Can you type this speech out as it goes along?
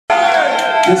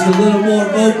Just a little more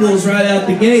vocals right out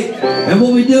the gate. And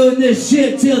we'll be doing this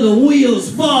shit till the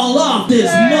wheels fall off this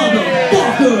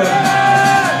motherfucker.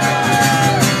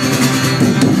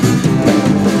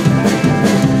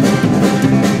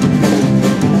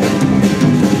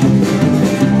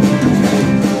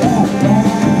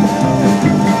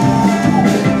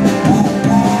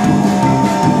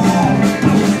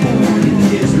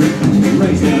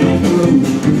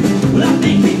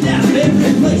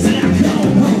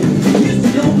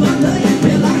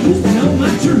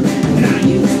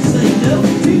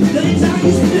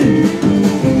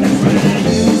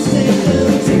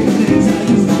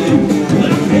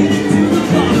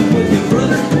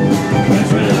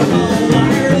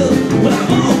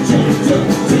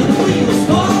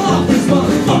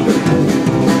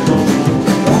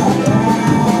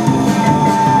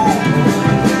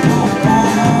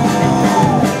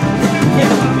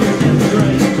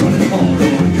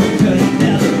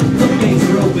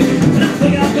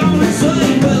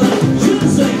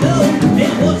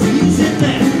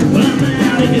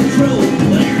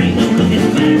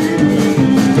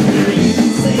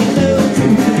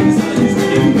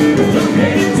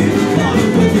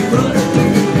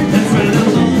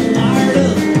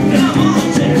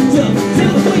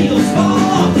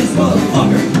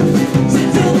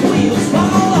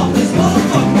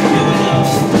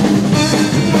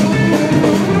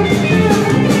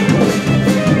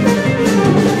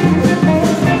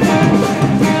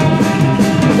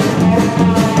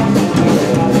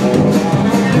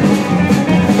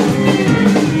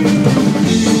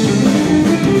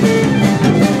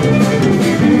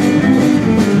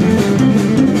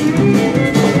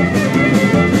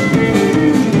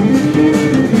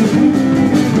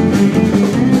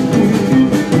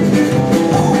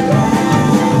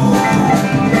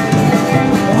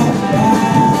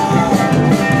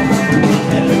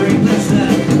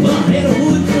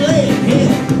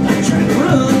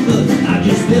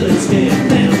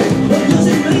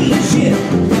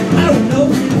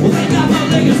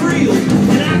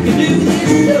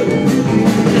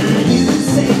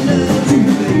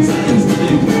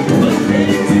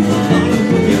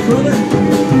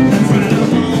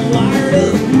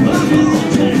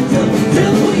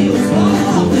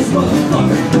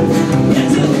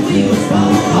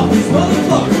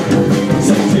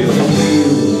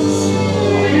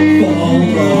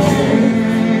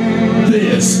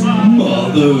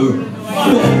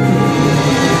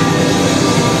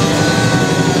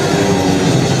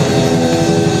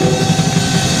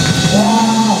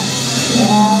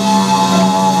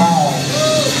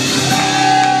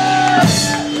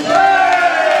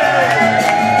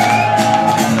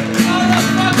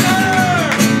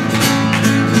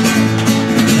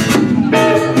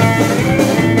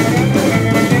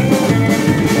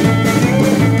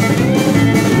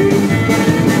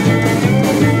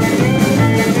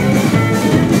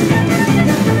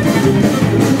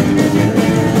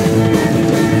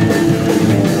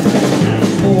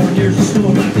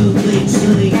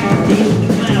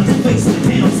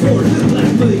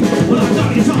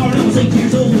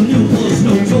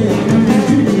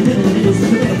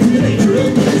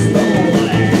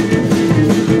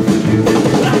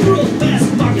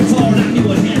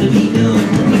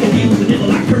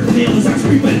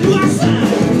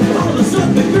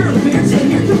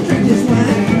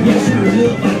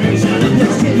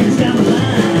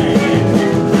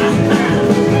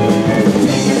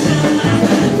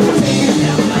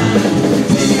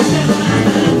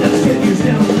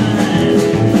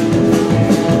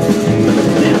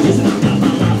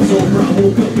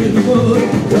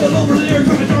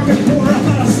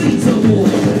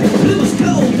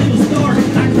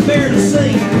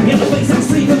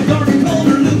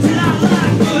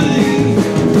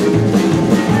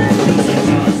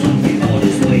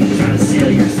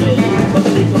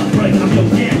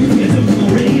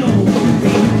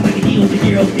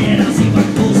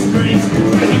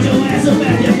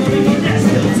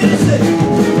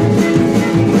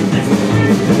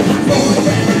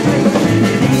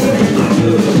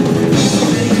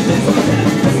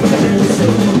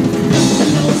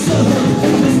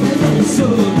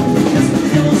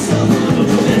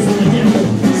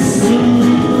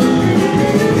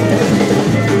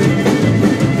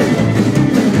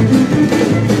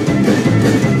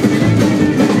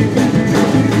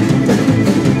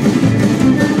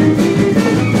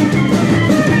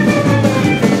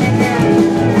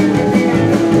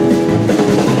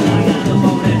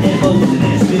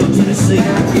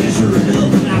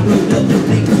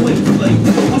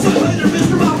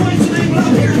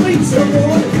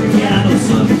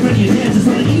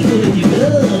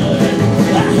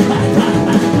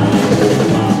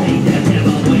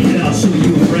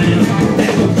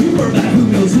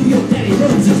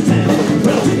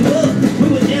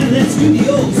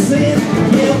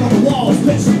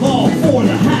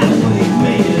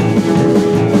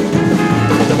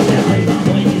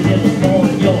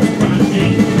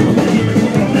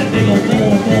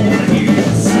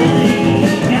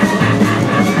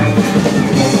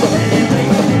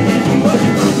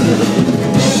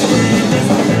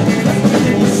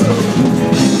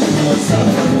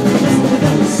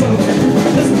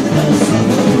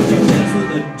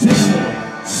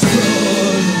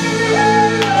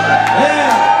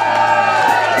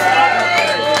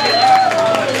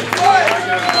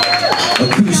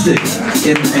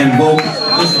 and vocals.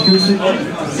 Just acoustic?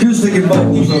 Acoustic and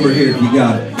vocals over here if you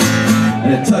got it.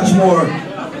 And a touch more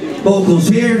vocals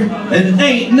here. And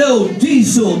ain't no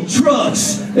diesel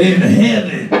trucks in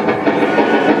heaven.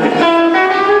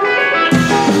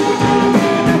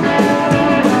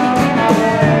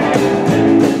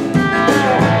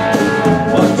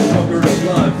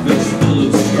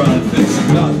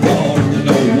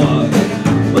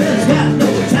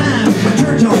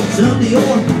 Sunday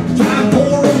or time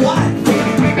for a wife.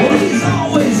 Well, he's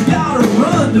always got a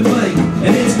run to make,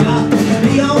 and it's got to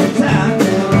be on time.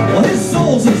 Well, his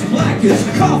soul's as black as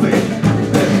coffee,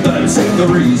 and that's the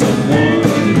reason why.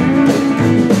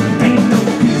 Ain't no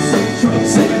piece of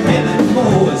trucks in heaven,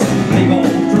 boys. They've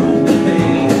all drove to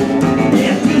hell.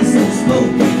 Yeah, diesel smoke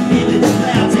and heaven's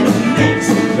clouds, and it makes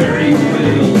very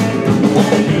well. All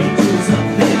the angels up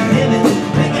in heaven,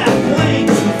 they got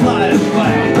wings to fly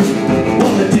about.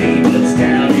 The demons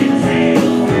down in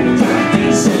hell drive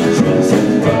diesel trucks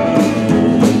and road.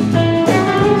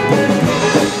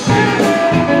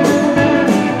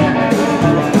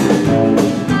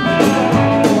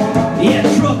 Yeah,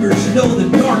 truckers know the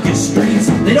darkest streets.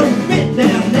 They don't fit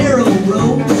down narrow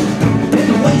roads. And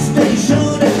the way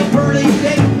station at the pearly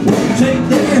gate won't take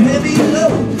their heavy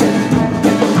load.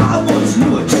 I once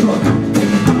knew a trucker,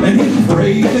 and he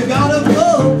prayed to God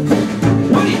above.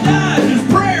 When he died, his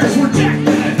prayers were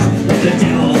jackknifed. The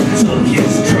devil took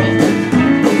his truck.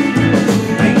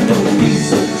 Ain't no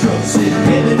diesel trucks in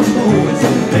heaven, boys.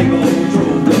 They all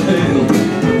drove to hell.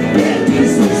 Yeah,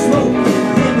 diesel smoke in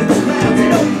heaven's clouds, they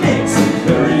don't mix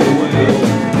very well.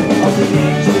 All the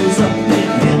angels up in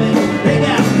heaven, they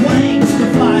got wings to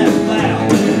fly about.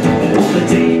 All the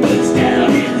demons down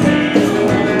in hell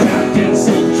drive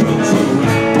diesel trucks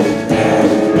around.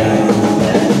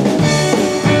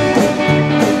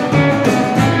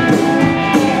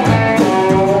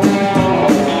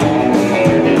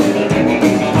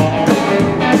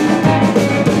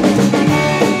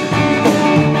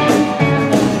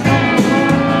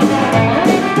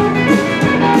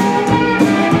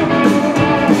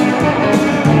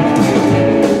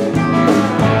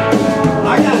 I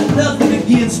got nothing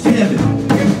against heaven,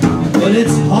 but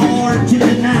it's hard to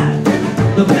deny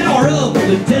the power of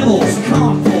the devil's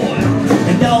convoy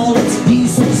and all its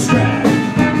diesel strife.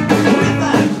 What if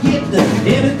I get to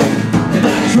heaven and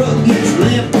my truck gets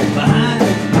left behind?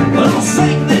 But I'll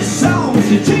sing this song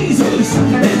to Jesus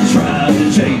and try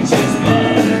to change his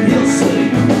mind. He'll say,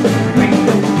 ain't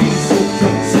no diesel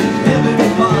trucks in heaven,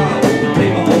 Bob.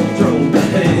 They've all drove to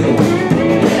hell.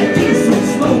 Yeah, diesel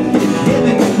smoke in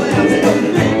heaven's clouds, they don't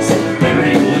mix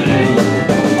very well.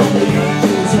 All the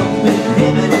angels up in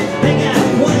heaven, they got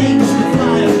wings to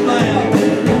fly about.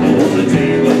 All the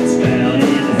demons down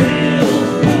in hell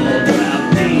all drive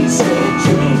diesel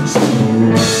trucks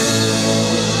around.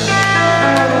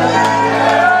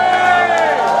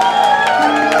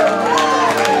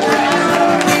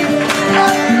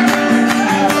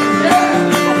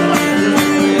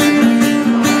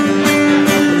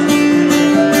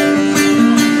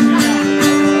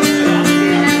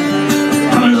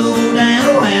 I'm a low down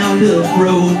roundup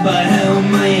road bound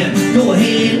man. Go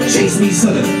ahead and chase me,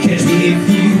 sucker, catch me if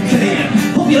you can.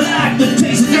 Hope you like the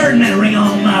taste of dirt and that ring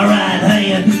on my right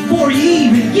hand. Before you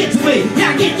even get to me,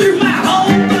 now get through my whole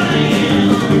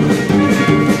band.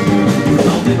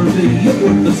 I'll never be a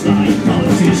worthless lying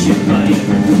politician, man.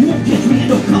 You won't catch me in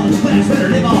no college class, better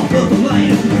live off of the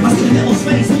land. I see the devil's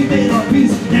face when you made our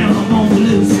peace, now I'm on the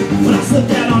loose. When I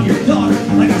slipped out on your daughter,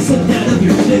 like I slipped out of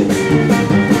your noose.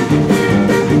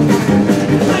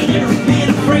 I ain't never been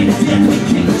afraid of death, we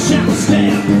kick the shout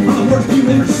stab. I'm the worst you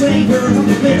ever seen, girls, I'm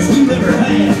the best you ever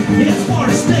had. And as far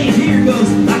as staying here goes,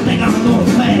 I think I'm gonna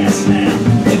pass now.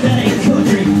 If that ain't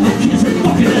country, I'll kiss her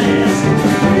fucking ass.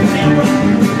 Damn right.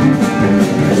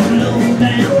 I'm low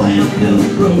down, round up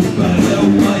road by no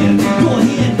man. Go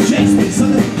ahead and chase me,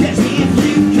 sucker, catch me if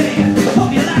you can.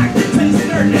 Hope you like the taste of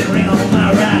dirt that ring on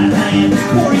my right hand.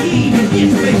 Before you even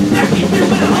get to me, now get through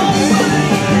my whole band.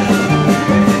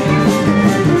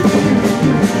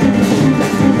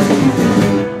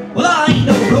 Well, I ain't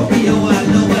no rodeo, I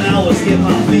know, but I always get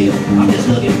my feel. I'm just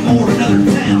looking for another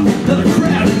town, another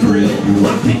crowd to thrill. Well,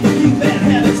 I picked a few bad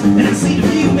habits, and I've seen a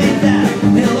few men die.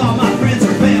 Hell, all my friends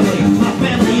are family, my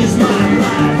family is my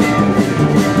life.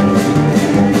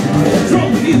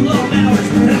 Drove a few long hours,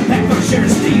 and I packed my share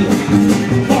of steel.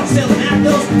 Bar selling out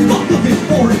those, fuck looking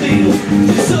for a deal.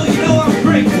 Just so you know, I'm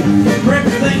grateful for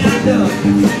everything I've done.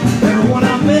 Everyone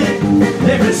I met,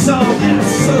 every song I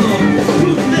sung.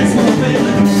 That's my family.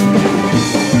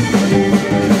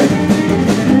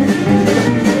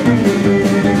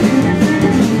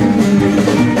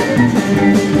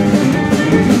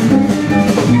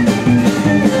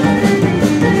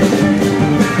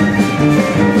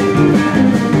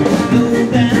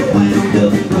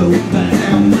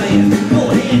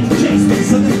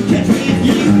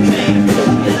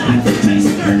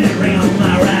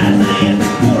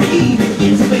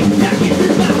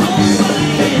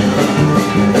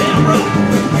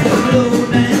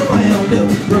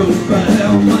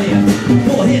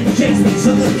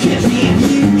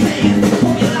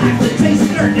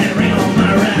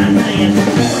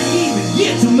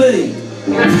 me.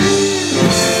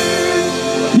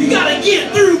 You gotta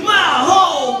get through my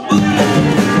hole.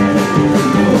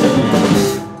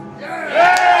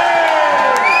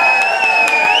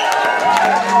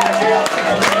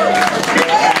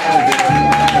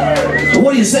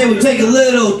 What do you say we take a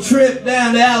little trip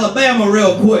down to Alabama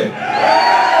real quick?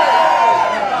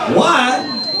 Why?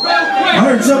 I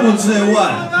heard someone say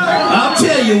why. I'll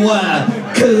tell you why.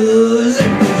 'Cause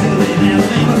everything's good in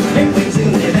Alabama. Everything's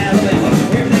good in Alabama.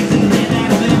 Everything's good in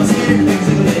Alabama. Everything's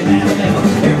good in Alabama.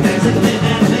 Everything's good in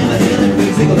Alabama.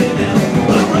 Everything's good in Alabama.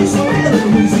 But I raised so hell in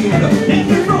Louisiana. And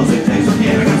through Frozen Texas,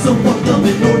 I got so fucked up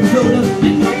in North Dakota.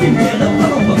 Didn't know you had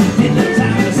Oklahoma. Didn't have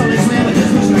time in the Sonic Slam. I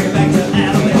just went straight back to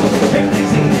Alabama.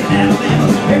 Everything's good in Alabama.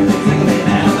 Everything's good in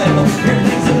Alabama.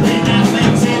 Everything's good in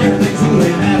Alabama. Everything's good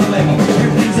in Alabama.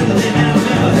 Everything's good in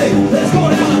Alabama. Hey, let's go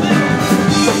to Alabama.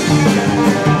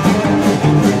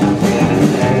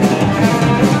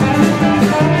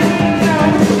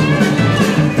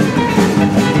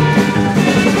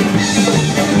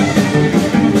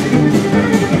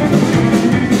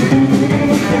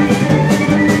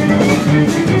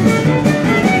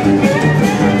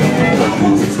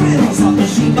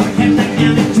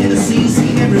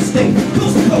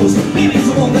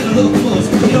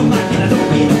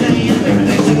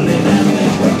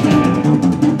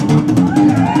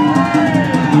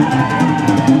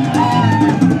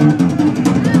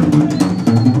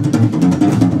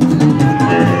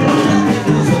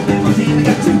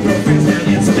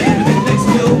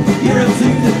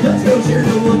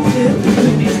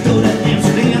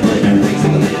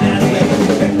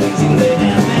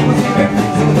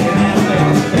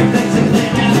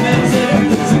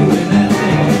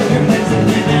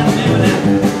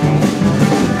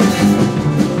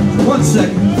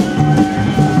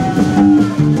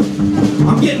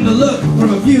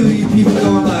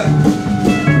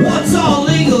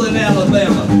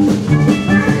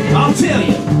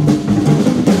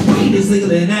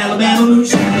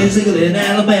 Legal in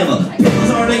Alabama. Pills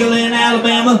are legal in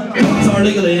Alabama. Guns are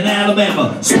legal in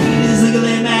Alabama. Speed is legal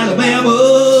in Alabama.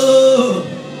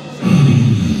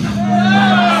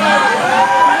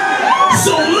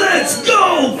 So let's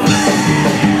go fast.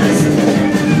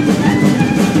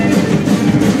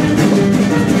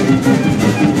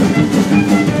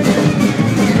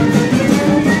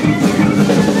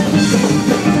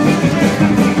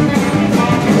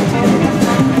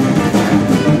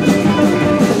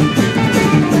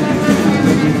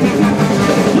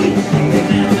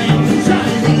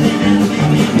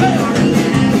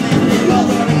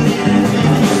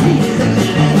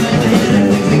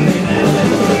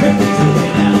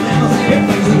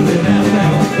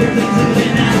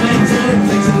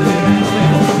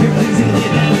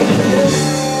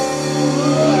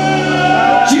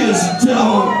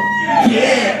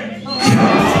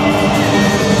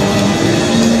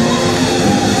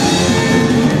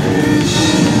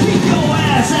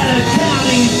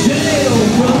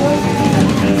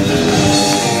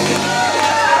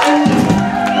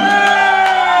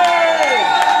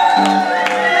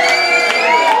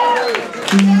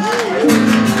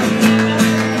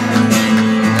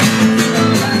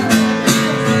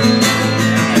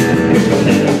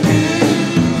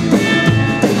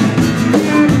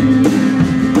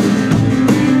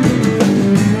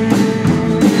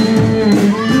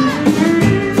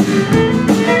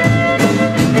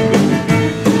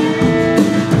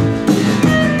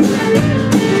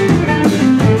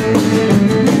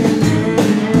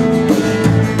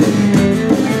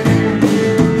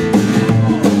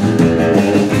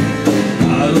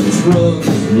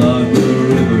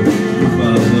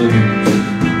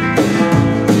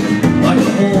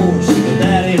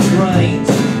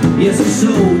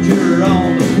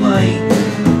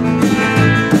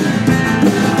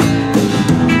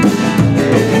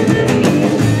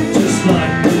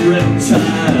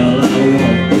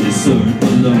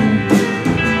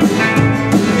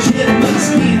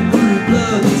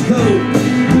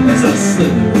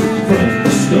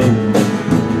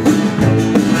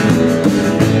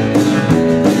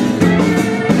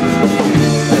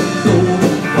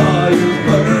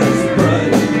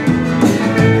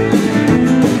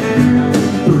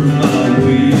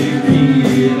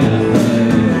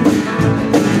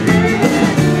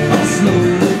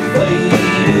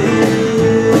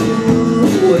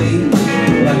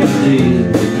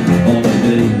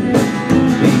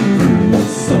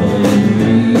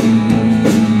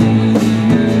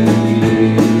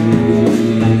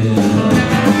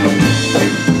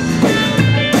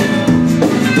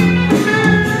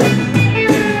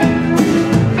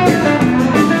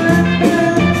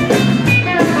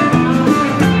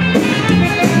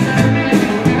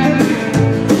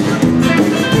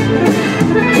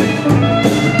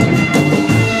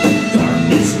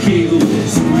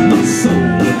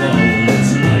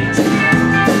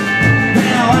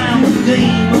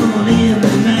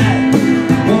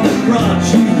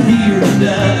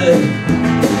 die.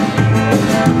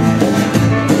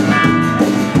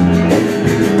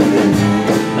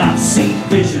 I've seen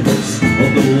visions of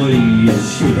the way it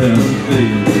should have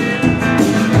been.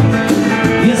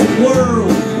 Yes, a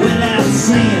world without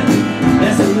sin,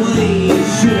 that's the way it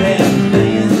should have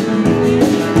been.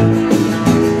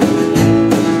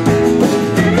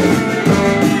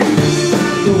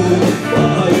 Though the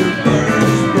fire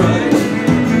burns bright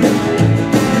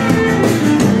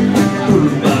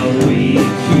through my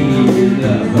wicked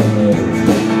heart,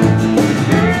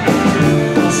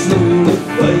 I'll slowly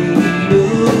fade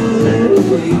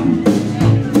away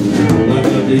like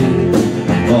I did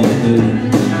all day.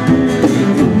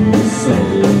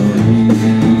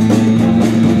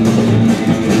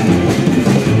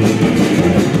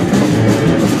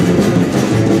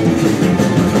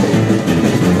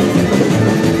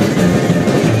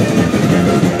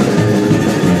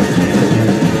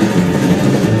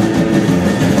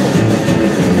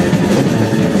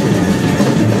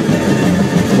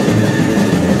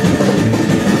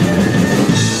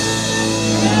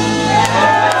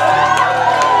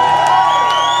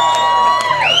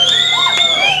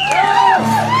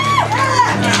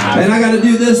 And I gotta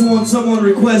do this one. Someone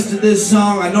requested this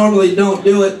song. I normally don't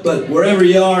do it, but wherever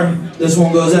you are, this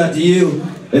one goes out to you.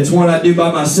 It's one I do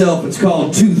by myself. It's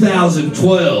called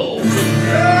 2012.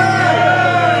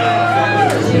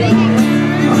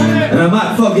 And I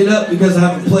might fuck it up because I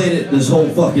haven't played it this whole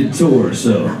fucking tour,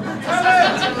 so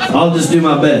I'll just do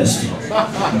my best.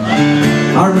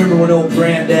 I remember when old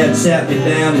granddad sat me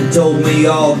down and told me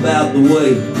all about the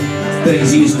way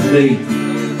things used to be.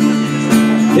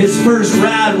 His first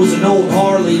ride was an old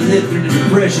Harley, lived through the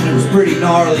Depression. It was pretty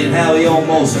gnarly, and how he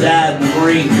almost died in the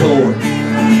Marine Corps.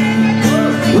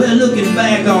 Well, looking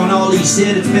back on all he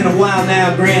said, it's been a while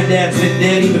now. Granddad's been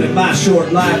dead. Even in my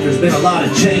short life, there's been a lot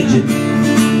of changing.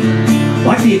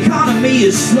 Like the economy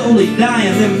is slowly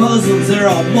dying. Them Muslims, they're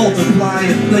all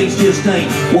multiplying. Things just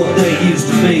ain't what they used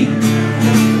to be.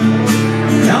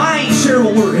 Now, I ain't sure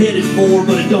what we're headed for,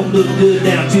 but it don't look good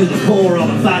down to the core. All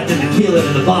the fighting, the killing,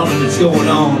 and the bombing that's going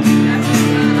on.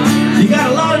 You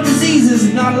got a lot of diseases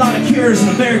and not a lot of cures in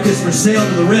America's for sale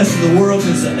to the rest of the world.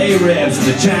 It's the Arabs and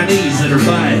the Chinese that are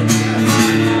buying.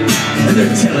 And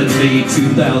they're telling me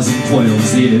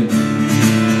 2012's it.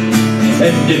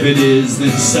 And if it is,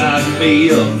 then sign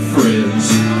me up,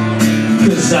 friends.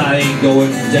 'Cause I ain't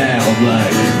going down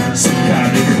like some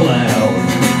kind of clown.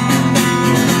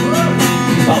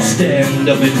 I'll stand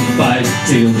up and fight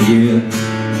till the end.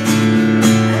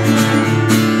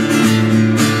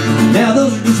 Now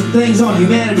those are just some things on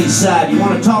humanity's side. You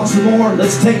want to talk some more?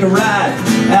 Let's take a ride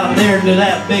out there into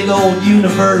that big old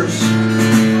universe.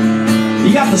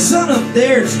 You got the sun up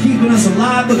there, it's keeping us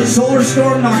alive, but a solar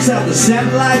storm knocks out the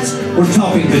satellites. We're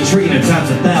talking Katrina times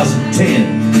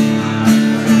 1010.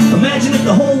 Imagine if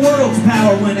the whole world's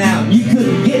power went out and you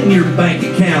couldn't get in your bank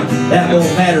account. That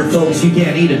won't matter, folks, you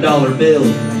can't eat a dollar bill.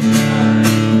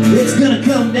 It's gonna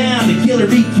come down to kill or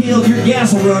be killed. Your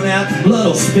gas will run out, your blood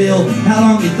will spill. How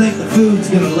long do you think the food's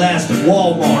gonna last at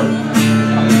Walmart?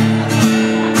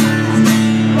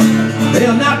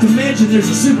 Hell, not to mention there's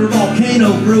a super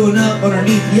volcano brewing up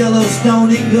underneath Yellowstone.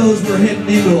 It goes, we're heading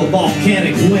into a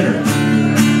volcanic winter.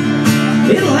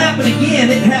 It'll happen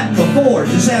again, it happened before.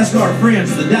 Just ask our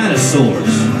friends, the dinosaurs.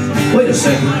 Wait a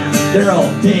second, they're all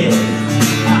dead.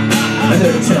 And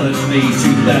they're telling me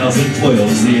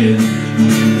 2012's it.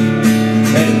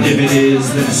 And if it is,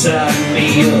 then sign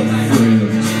me up,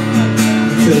 friends.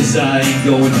 'Cause I ain't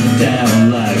going down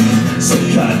like some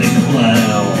kind of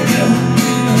clown.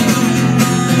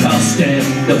 I'll stand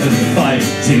up and fight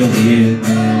till the end.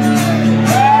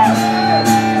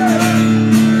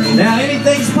 Now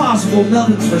anything's possible,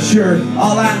 nothing's for sure.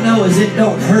 All I know is it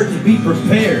don't hurt to be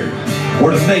prepared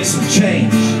or to make some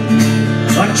change.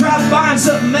 Like try to find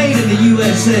something made in the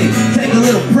USA. Take a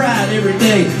little pride every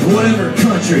day in whatever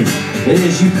country it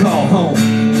is you call home.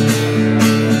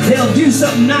 They'll do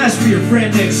something nice for your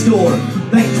friend next door.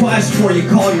 Think twice before you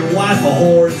call your wife a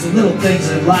whore. It's the little things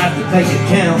in life that make it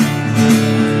count.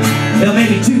 Now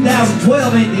maybe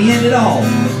 2012 ain't the end at all.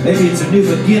 Maybe it's a new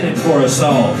beginning for us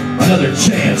all. Another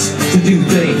chance to do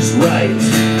things right.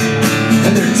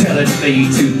 And they're telling me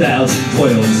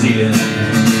 2012's the end.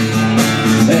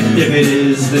 And if it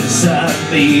is, then sign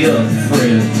me up,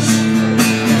 friends.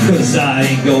 'Cause I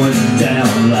ain't going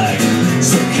down like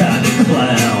some kind of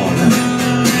clown.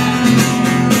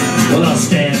 Well, I'll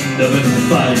stand up and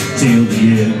fight till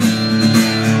the end.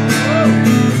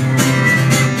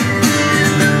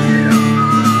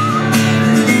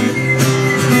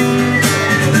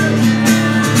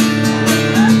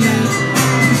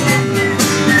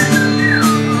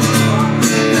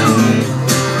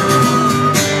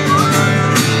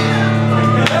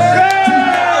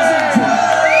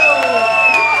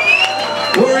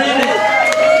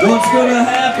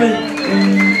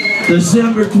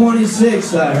 December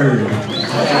 26th, I heard.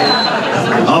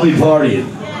 I'll be partying.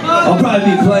 I'll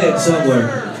probably be playing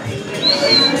somewhere.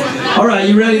 All right,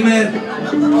 you ready, man?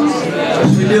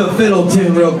 Let's do a fiddle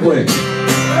tune real quick.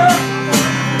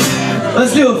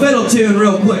 Let's do a fiddle tune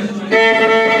real quick.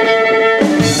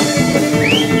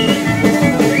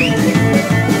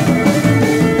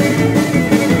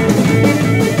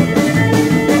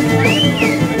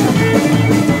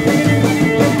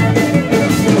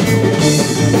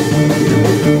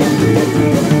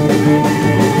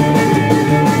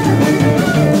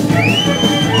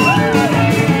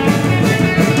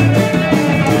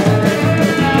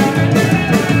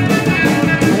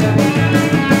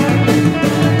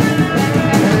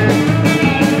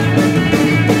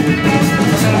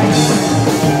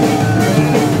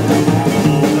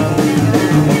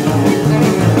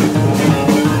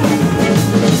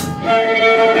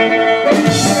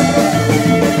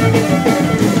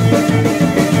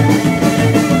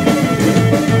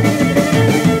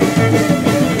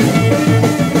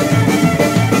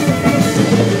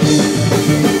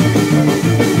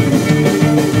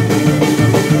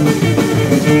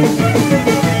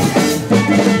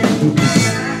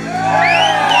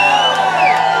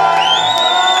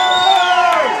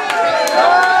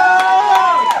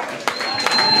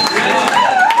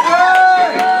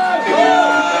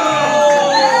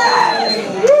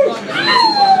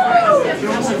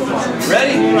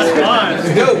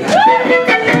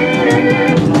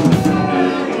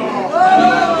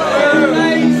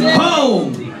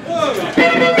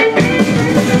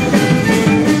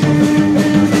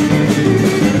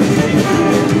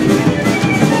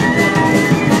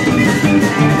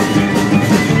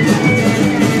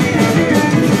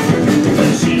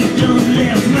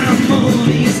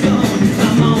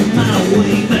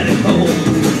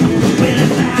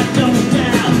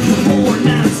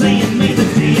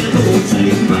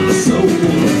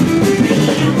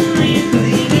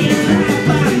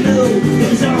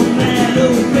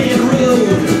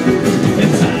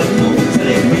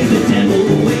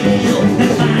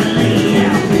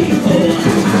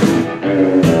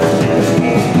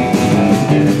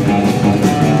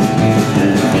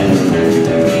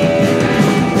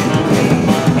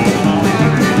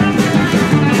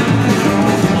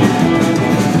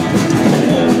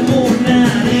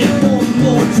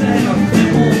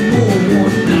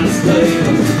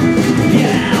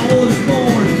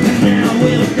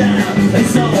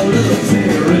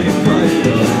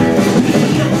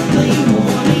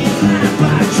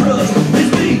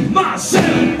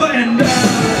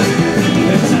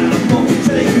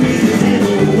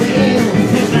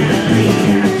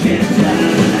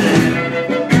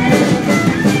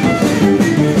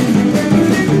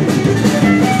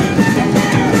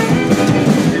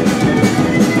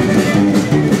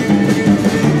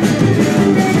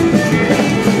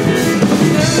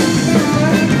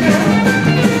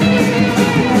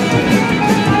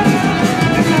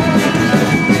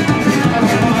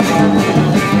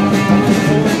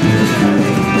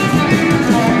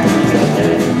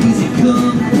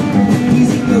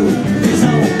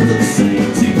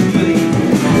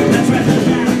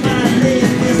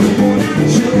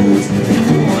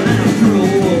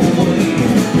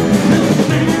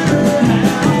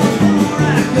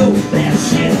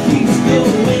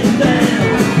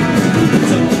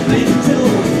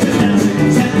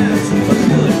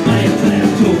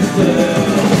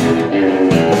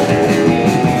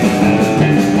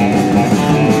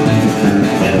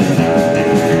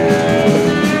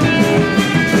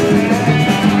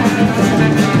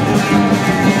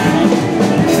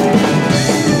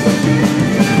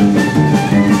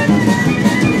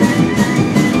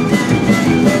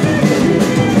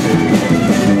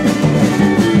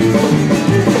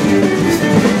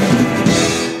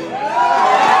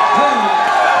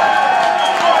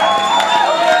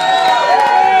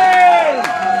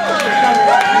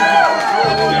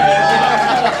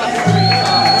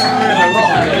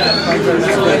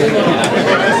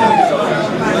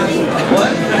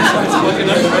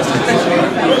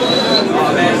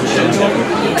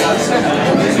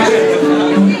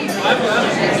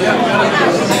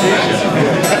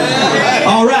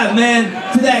 All right, man,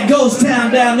 to that ghost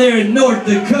town down there in North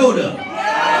Dakota. 1, 2,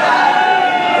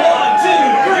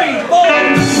 3, 4.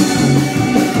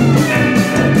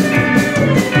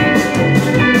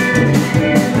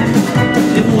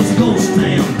 It was a ghost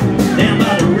town down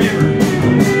by the river.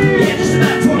 Yeah, just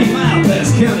about 20 miles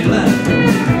past county line.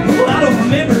 Well, I don't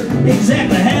remember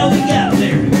exactly how we got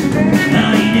there.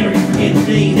 I ain't never forget the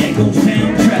day that ghost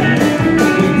town tried.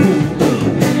 We pulled up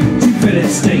to FedEx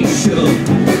station.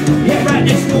 Yeah, right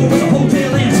next door was a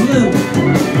hotel and saloon.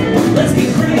 Let's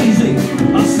get crazy.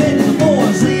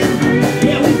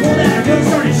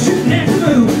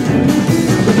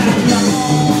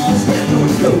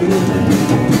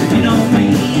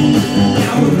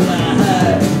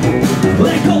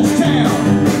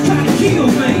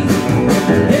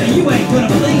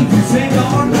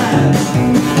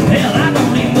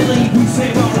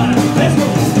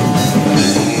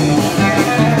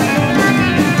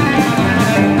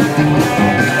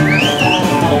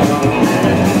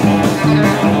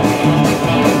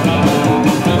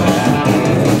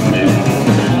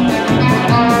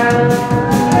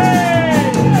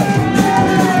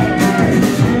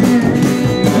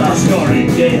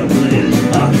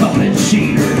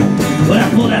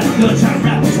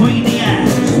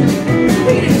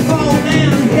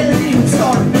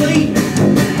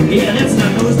 last and I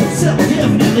noticed myself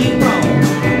definitely wrong.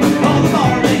 All the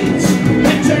barmaids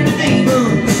had turned to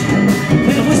demons,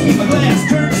 and the whiskey in my glass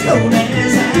turned stone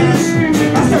as ice.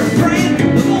 I started praying,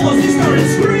 the boys they started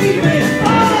screaming.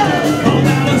 All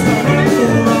about us are running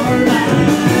for our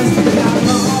lives. Got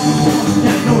lost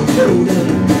down North Dakota.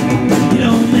 You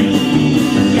know me,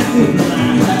 I couldn't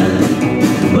lie.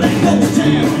 But that ghost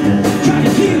town tried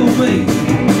to kill me.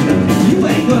 You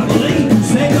ain't gonna believe who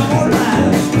saved our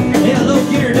lives. Hell, look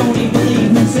here, don't even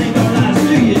believe who saved our lives,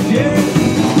 do you, Jerry?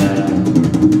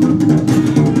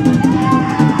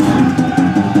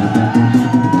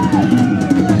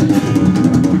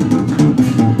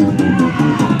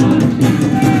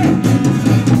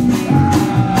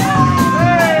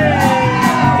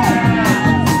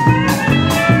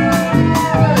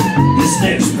 This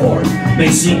next part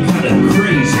may seem kind of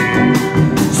crazy.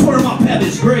 Swear my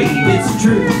pappy's grave, it's the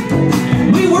truth.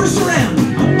 We were surrounded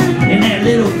in that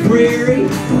little prairie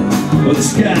with the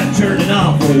sky turning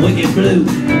awful wicked blue.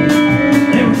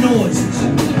 There were noises,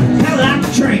 kind of like a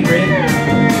train wreck.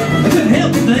 I couldn't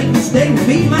help but think this day would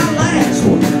be my last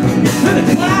one. Then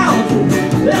the clouds,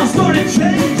 they all started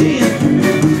changing.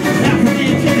 Now from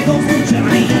them came the ghost of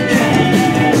Johnny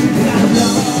Cash. Got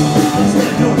lost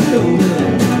in North Dakota.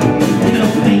 You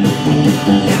know me,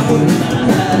 I wouldn't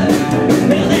lie.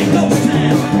 Hell, that ghost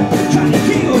town tried to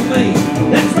kill me.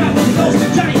 That's right, but the ghost of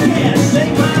Johnny Cash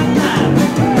saved my life.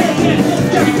 Hey, yeah, the ghost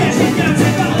of Johnny Cash ain't got to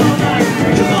take all our life.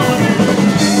 Come on.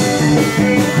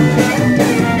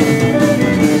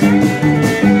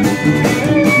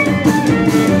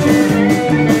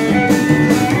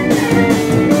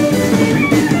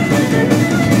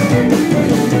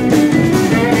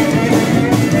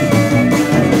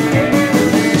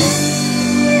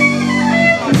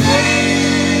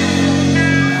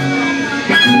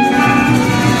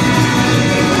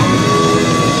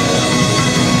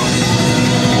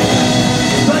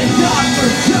 Thank God for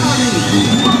Johnny,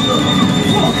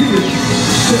 motherfucker.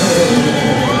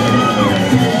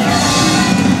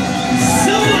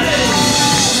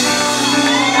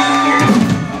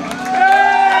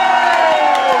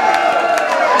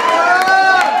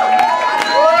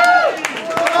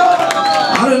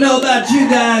 I don't know about you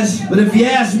guys, but if you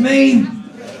ask me,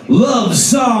 love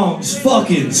songs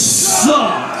fucking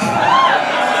suck.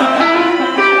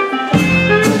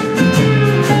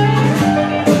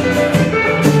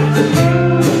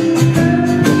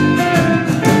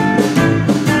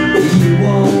 You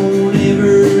won't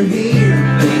ever hear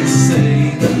me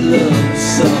sing a love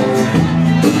song.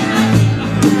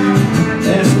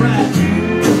 That's right.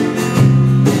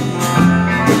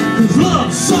 'Cause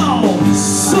love songs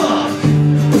suck.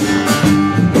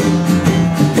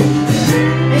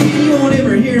 And you won't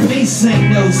ever hear me sing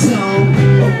no song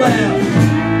about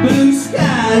blue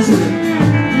skies or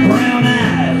brown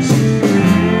eyes.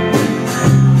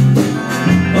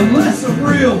 Unless I'm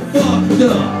real fucked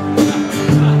up.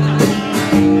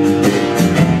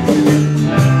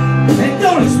 And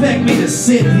don't expect me to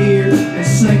sit here and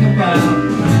sing about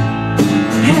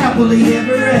happily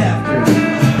ever after.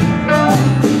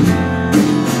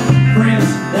 Friends,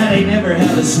 that ain't never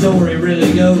how the story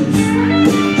really goes.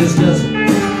 Just doesn't.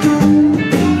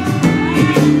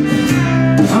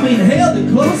 I mean, hell, the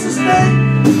closest thing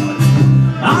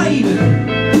I even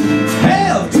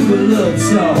have to a love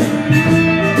song.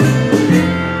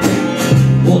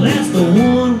 Well, that's the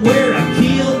one where I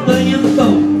killed them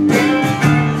both.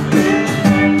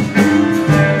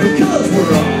 Because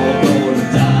we're all gonna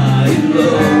die in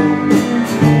love.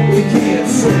 We can't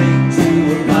sing to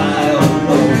a wild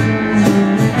boat.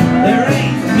 There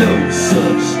ain't no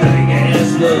such thing as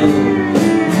love.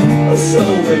 So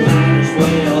we might as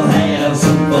well have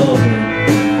some fun.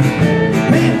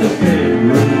 And the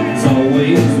bedroom's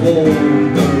always warmer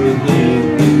than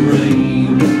the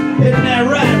rain. Isn't that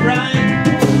right, Ryan?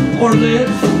 Or Liz?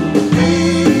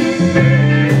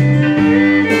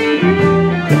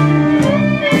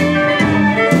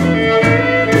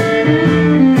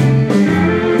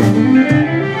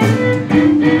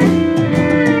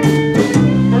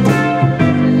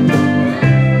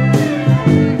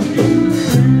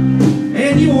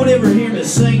 And you won't ever hear me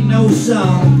sing no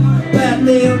song about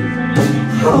them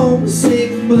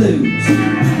homesick blues.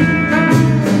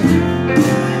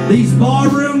 These bar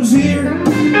rooms here,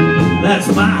 that's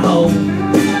my home.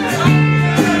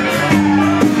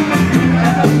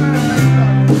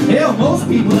 Hell, most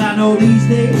people I know these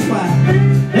days, why,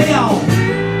 they all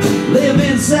live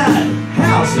inside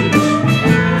houses.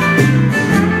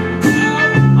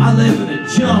 I live in a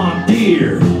John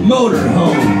Deere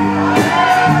motorhome.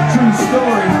 True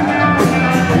story.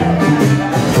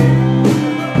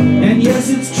 And yes,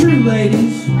 it's true,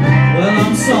 ladies. Well,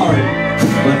 I'm sorry,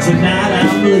 but tonight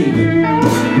I'm leaving.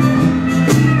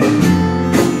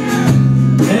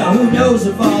 Now who knows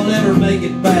if I'll ever make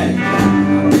it back.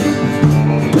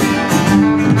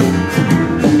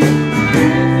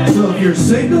 So if you're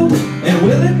single and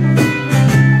willing,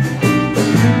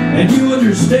 and you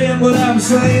understand what I'm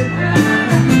saying,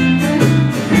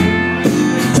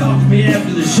 talk to me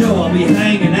after the show. I'll be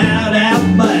hanging out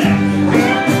back.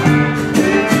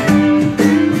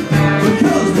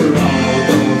 Because we're all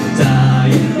gonna die,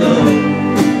 you know.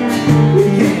 We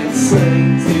can't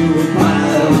sing to a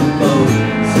pile of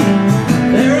bones.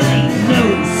 There ain't no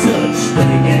such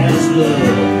thing as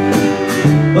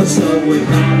love, but so we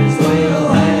might as well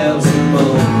have some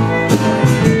fun.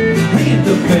 And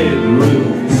the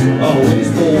bedroom's always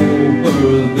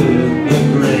warmer than the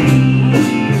grave.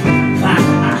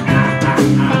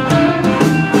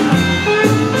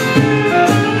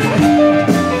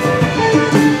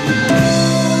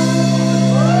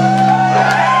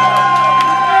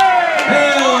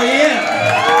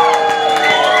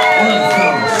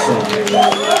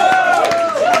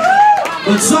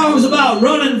 But songs about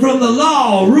running from the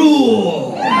law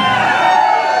rule.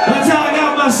 That's how I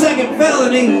got my second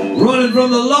felony, running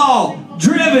from the law,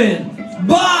 driven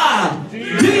by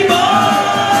demons.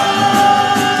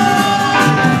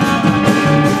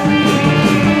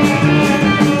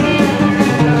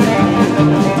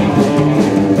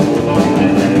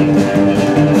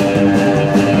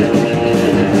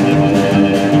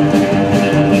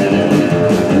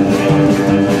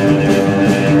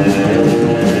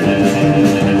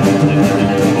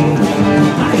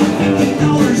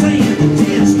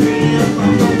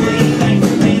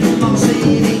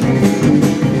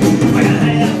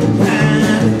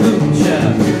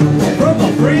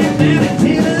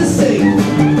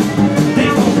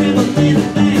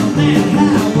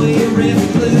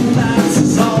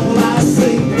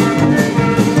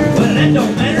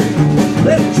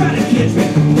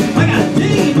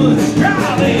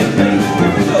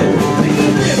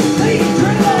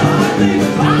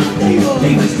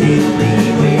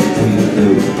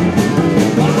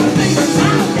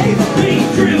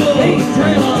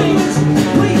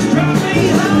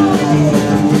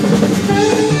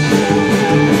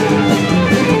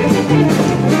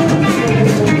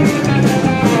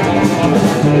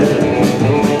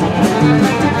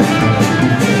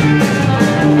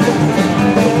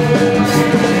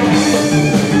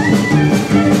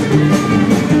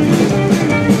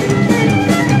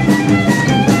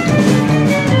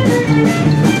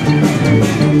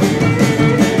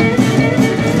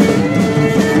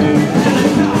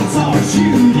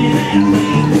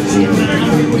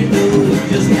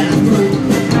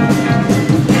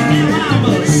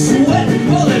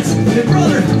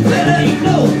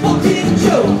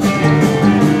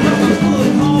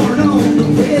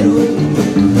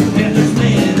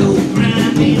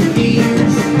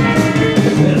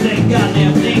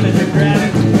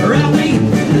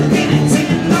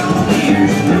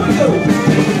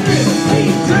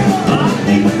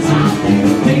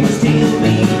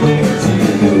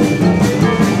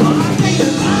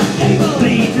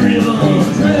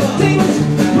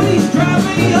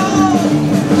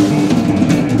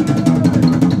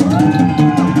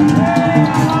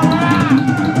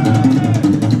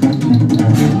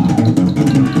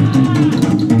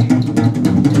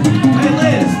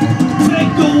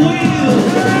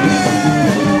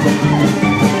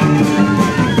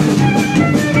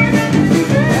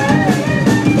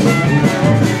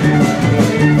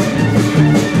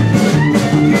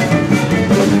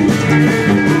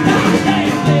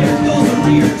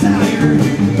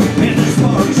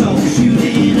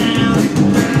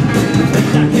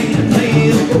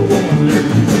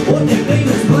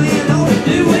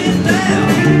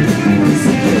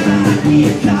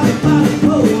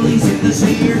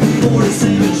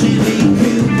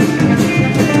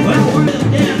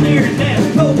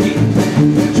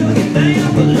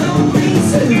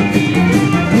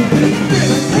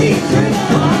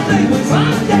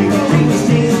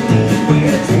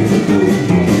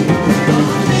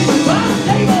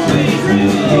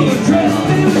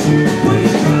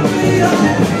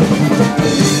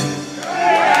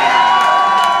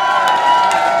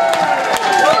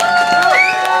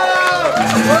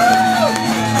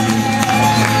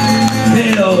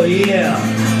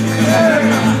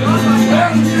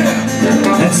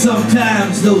 And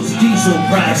sometimes those diesel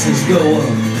prices go up.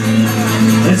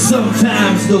 And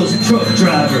sometimes those truck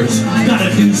drivers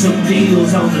gotta do some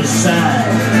deals on the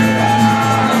side.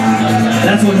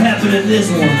 That's what happened in this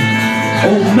one.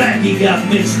 Old Mackie got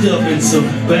mixed up in some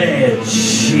bad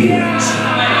shit.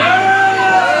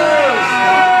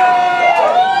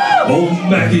 Old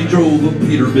Mackie drove a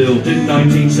Peterbilt in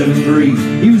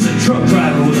 1973. He was a truck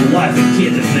driver with a wife and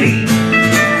kid to feed.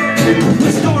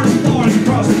 The stars and bars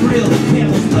across the grill, the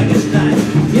camel's like his knife.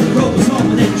 Yeah, the road was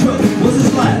home and that truck was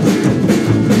his life.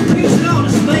 He was an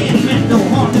honest man, he meant no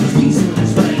harm, there was diesel in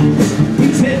his veins. He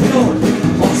was heading north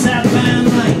on southbound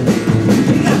lane.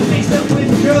 He got mixed up with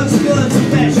drugs, guns,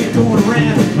 and bad shit going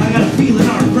around. I got a feeling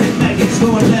our friend Mackie's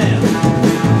going down.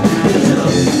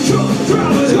 Truck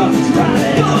driver,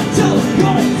 gun till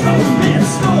going from that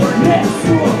store, that's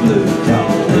what blue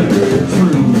collar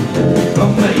true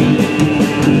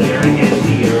American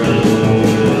hero.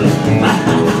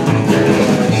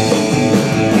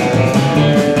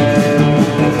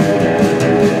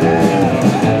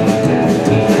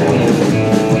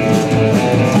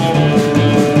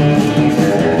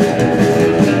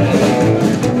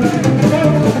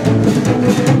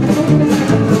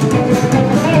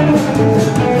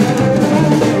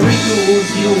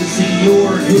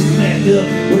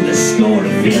 With a score to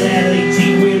fill that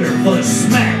 18-wheeler full of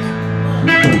smack.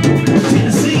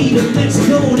 Tennessee to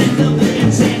Mexico and Dublin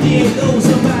and San Diego.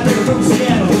 Somebody from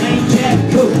Seattle named Jack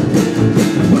Coke.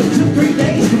 But it took 3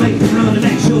 days to make the run, and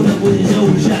Mac showed up with his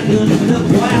old shotgun. It went up a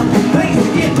while. Things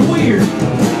were getting weird.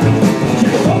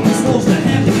 Jack Coke was supposed to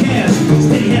have the cash.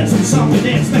 Instead he had some song and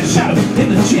dance. Mac shot him in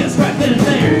the chest right then and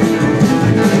there.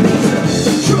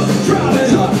 Truck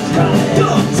driving,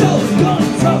 gun toting, gun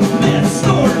from meth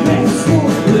store,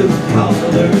 blue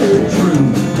collar true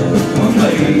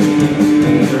American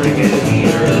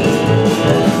hero.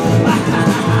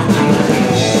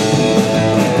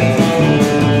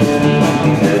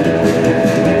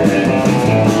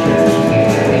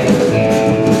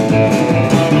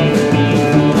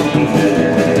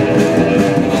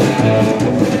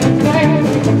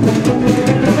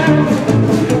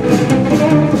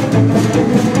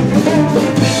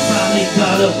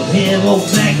 Old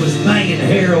Mac was banging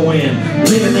heroin,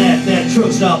 living at that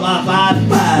truck stop off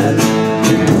I-5.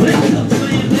 Lift up the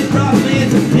man, lift rock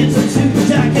man, and some super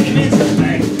tight came in some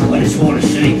back. I just want to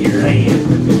shake your hand.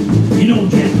 You know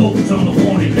Jack Coke was on the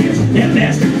wanted list. That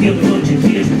bastard killed a bunch of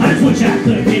kids. I just wish I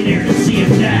could have been there to see him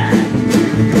die.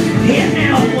 Yeah,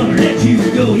 now I want to let you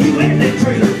go. You had that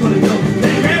trailer full of dope.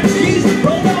 They grabbed his keys and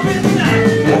rolled off in the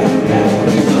night.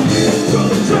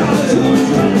 Truck driver,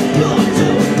 gun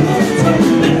till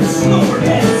snore,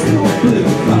 blue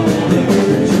collar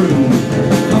true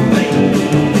American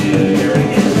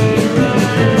hero.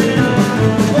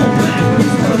 Oh, Mac was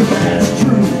one that's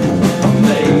true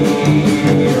American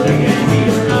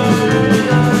hero.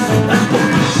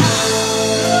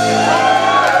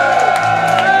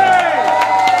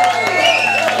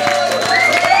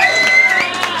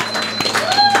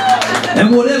 And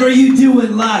whatever you do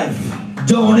in life,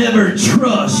 don't ever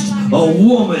trust a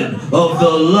woman of the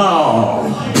law.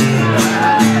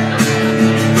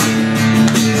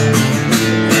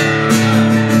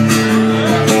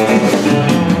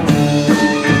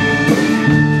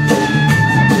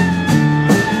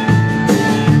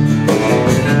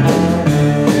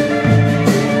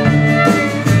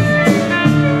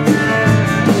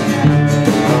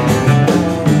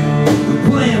 The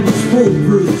plan was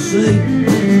foolproof, see?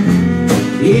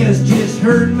 Yeah, it's just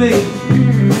hurt me.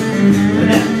 And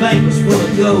that bank was full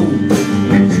of gold,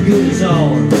 as good as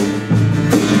all.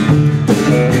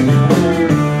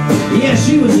 Yeah,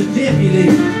 she was a deputy.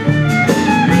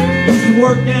 Used to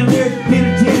work down there at the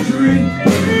penitentiary.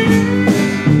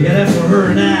 Yeah, that's where her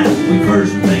and I, we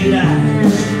first made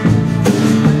eyes.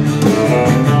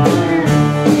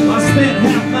 I spent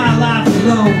half my life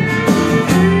alone,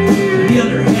 and the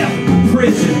other half in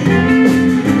prison.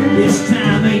 This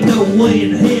time ain't no way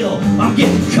in hell I'm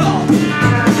getting caught.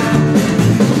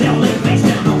 Now lay face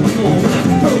down on the floor,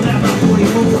 throw down my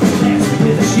 44, blast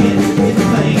with the shit in the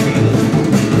pain.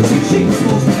 See, she was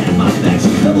supposed to have my back, she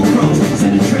double-crossed,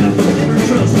 set a trap, but never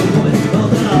trust a woman of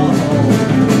the law.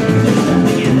 There's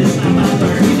nothing in this life I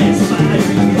learned, you mess my life,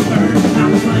 you get burned.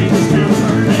 I'm playing this time to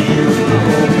burn down.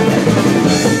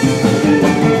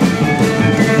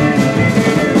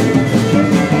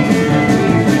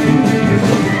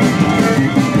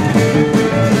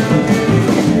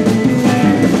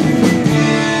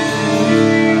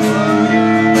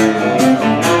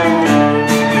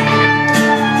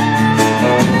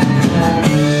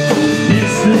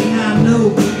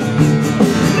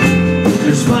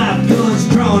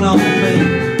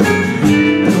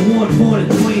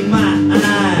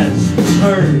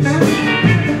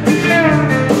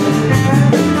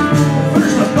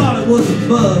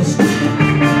 Bust. Yeah,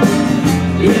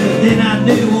 but then I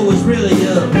knew what was really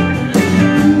up.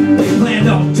 They planned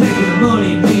on taking the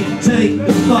money and me to take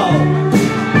the fall.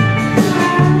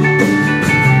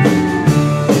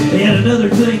 Yeah,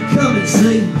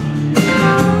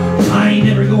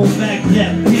 going back to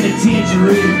that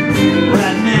penitentiary.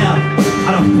 Right now,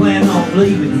 I don't plan on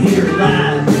leaving here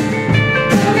alive.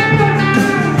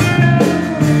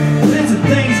 Then some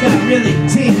things got really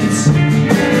tense.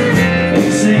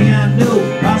 Next thing I know,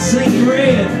 I seen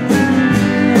red.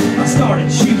 I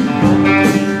started shooting.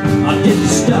 I didn't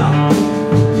stop.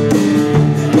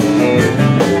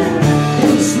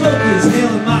 It was smoky as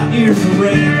hell and my ears were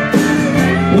red.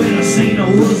 When I seen I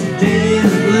wasn't dead or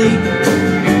bleeding,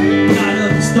 got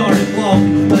up and started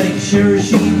walking to make sure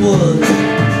she was.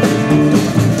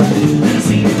 Then I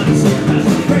seen myself as a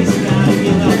crazy guy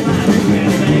get out line and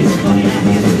grab bags. Funny, I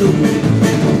hit the loop.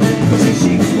 See,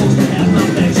 she was supposed to have my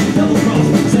back. She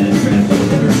double-crossed me, set a trap, but I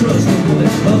never trust a woman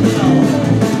of it all.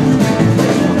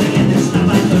 There's one thing in this time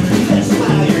I learned: you get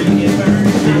fire, you get burned.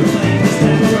 I'm playing this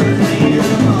time to burn the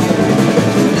animal. I'm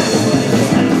playing this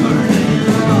time to burn the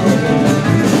animal.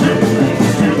 I'm playing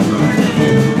this time to burn the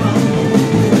animal.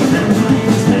 I'm playing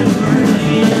this time to burn the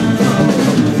animal.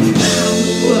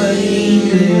 I'm playing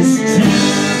this time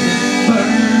to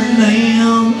burn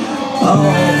them all.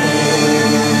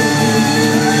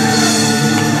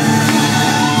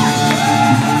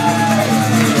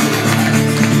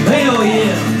 Hell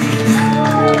yeah!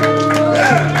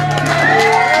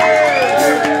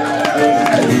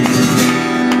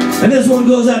 And this one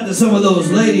goes out to some of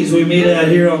those ladies we meet out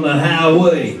here on the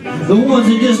highway. The ones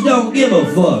that just don't give a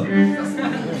fuck.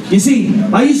 You see,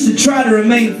 I used to try to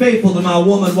remain faithful to my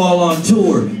woman while on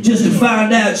tour, just to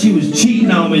find out she was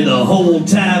cheating on me the whole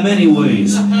time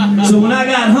anyways. So when I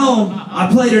got home, I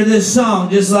played her this song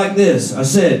just like this. I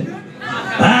said,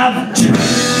 I've turned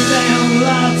down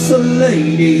lots of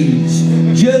ladies,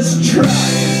 just trying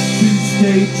to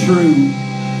stay true.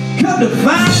 Come to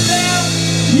find out,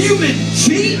 you've been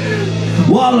cheating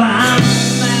while I'm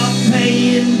out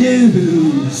paying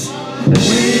dues.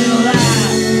 Well, I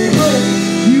hope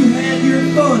you had your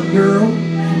fun, girl.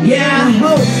 Yeah, I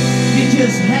hope you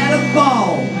just had a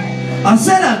ball. I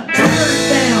said I turned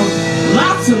down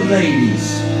lots of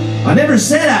ladies. I never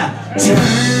said I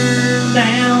turned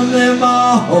down them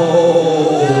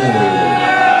all.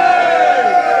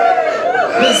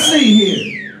 Let's see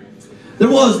here. There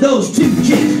was those two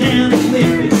chicks down in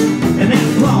Memphis, and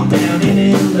that blonde down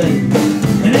in LA,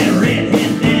 and that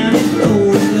redhead down in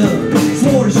Florida.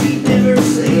 Swore she'd never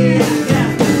say I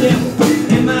got the devil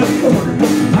in my corner.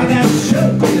 I got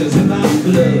showbiz in my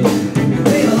blood.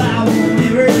 Well, I won't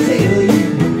ever tell you.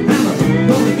 I'm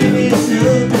gonna give it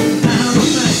some time of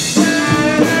night.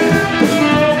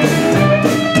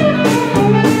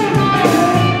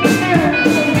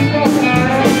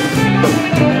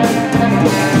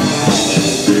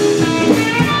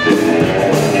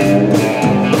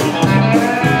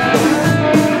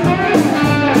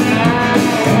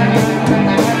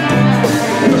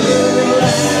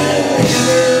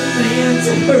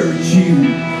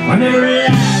 I never liked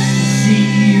to see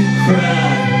you cry.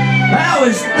 I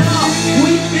always thought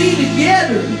we'd be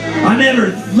together. I never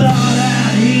thought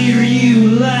I'd hear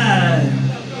you lie.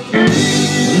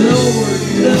 Lord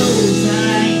knows I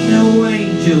ain't no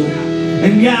angel,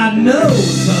 and God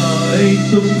knows I ain't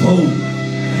the Pope.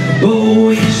 But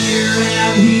when you're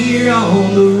out here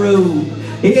on the road,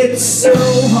 it's so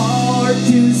hard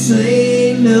to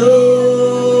say no.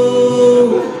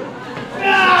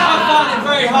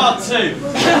 Very hard too.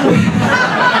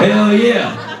 Hell yeah.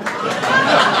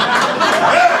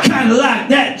 Kinda like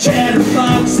that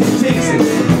chatterbox in Texas,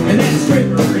 and that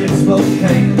stripper in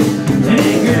Spokane, and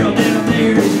that girl down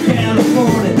there in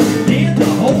California, and the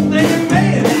whole damn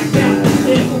band. I got the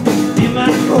devil in my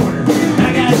corner. I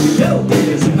got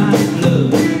showbiz in my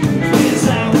blood. Guess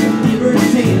I will never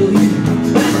tell you.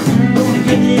 I'm gonna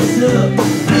get this up.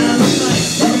 I'm a man.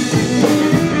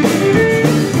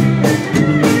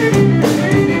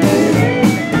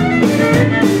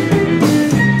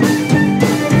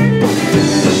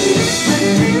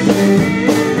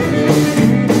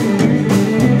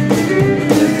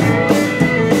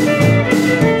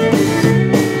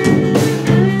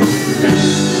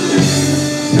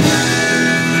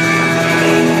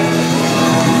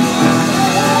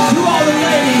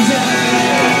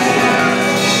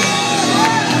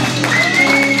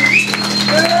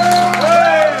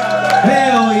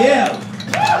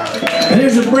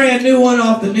 Brand new one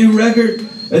off the new record.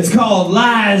 It's called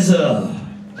Liza.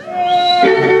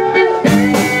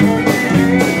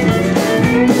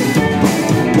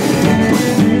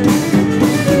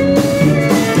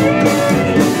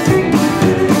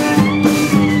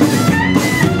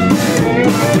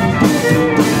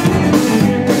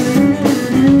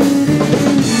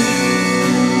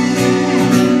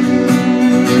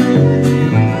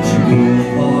 She grew up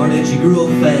hard and she grew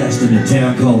up fast in a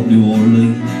town called New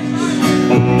Orleans.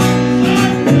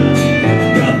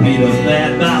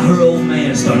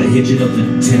 hitching up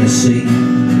in Tennessee. Caught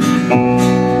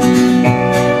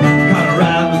a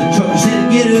ride with the trucker, said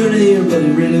to get her there, but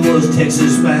it really was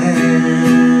Texas bound.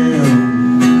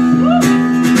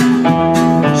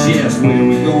 She asked where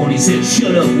we going, he said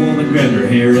shut up woman, grabbed her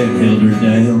hair and held her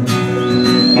down.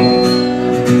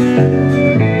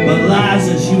 But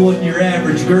Liza, she wasn't your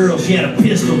average girl, she had a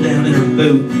pistol down in her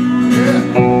boot.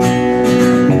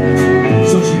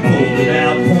 So she pulled it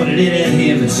out, pointed it at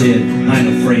him and said, I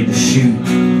ain't afraid to shoot.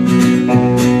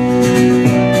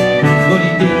 But he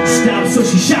didn't stop, so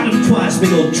she shot him twice,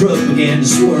 big old truck began to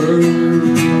swerve.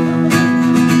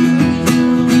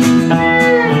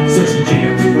 So she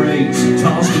jammed the brakes and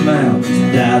tossed him out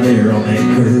to die there on that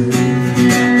curb.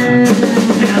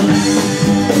 Now Liza's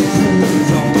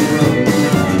on the road.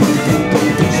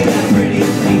 She got pretty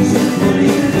face and a bully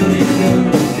gun.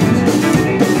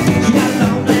 She got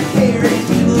long black hair and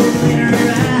evil in her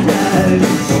eyes.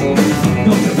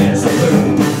 Don't you mess with her,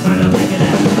 try to make it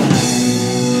out alive.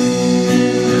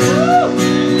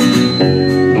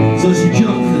 So she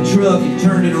jumped in the truck and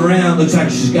turned it around. Looks like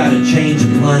she's got to change of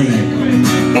plan.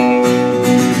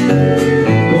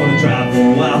 Gonna drive for a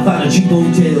while, find a cheap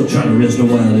hotel, try to rest a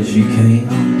while if she can.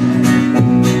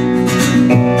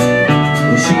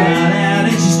 Well, she got out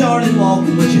and she started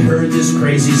walking when she heard this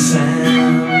crazy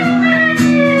sound.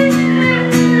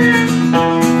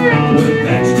 Went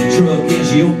back to the truck and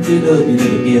she opened it up. You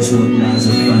never guess what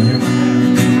Liza found.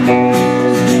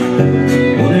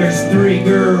 Well, there's 3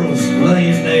 girls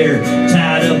laying there,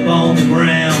 tied up on the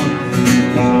ground.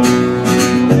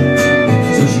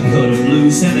 So she cut them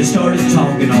loose and they started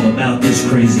talking all about this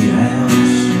crazy house.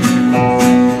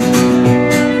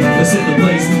 They said the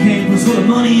place we came was full of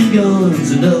money and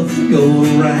guns, enough to go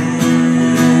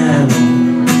around.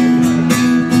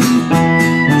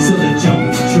 So they jumped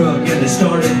in the truck and they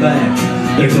started back.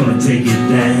 They're gonna take it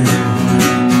down.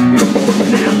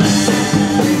 Now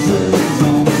Liza's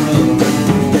on the road.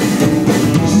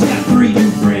 She's got 3 new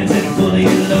friends and a fully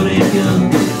loaded gun.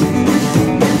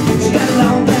 She got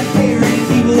long black hair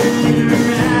and evil in her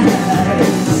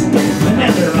eyes. But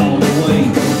now they're all the way.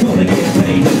 Gonna get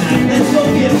paid tonight. Let's go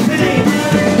get paid.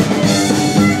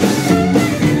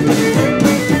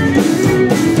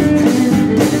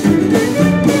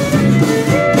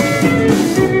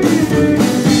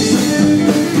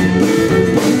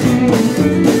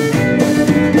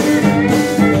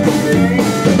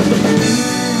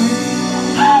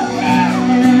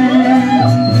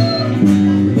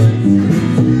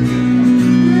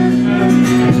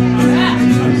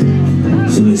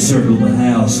 Circled the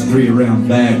house, 3 around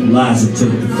back. Liza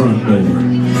took the front door.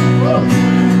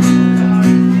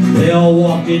 They all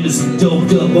walked into some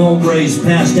doped up hombres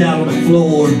passed out on the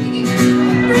floor.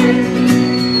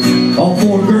 All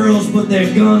 4 girls put their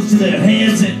guns to their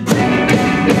heads and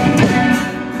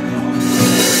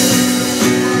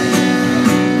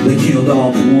they killed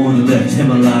all but one and left him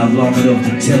alive long enough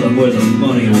to tell him where the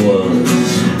money was.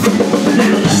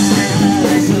 Now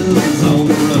Liza's on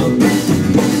the road.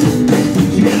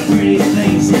 She got a pretty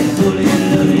face and a fully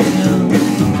loaded gun.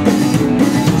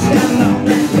 She's got long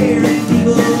black hair and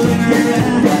evil in her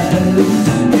eyes.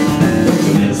 Don't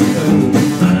you mess with her,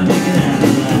 might not make it out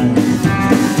alive.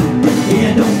 Yeah,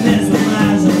 don't mess with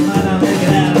Liza, might not make it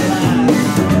out alive.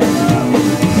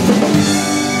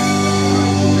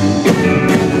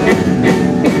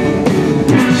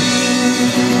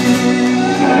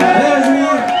 There's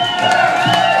one.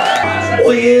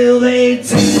 Well, they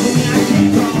tell me I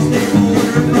can't cross their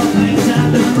border from inside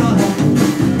the front.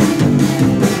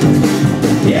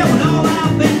 Yeah, when all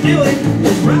I've been doing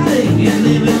is writing and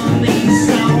living on these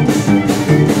songs.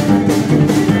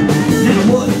 Now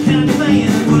what kind of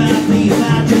man would I be if I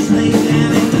just lay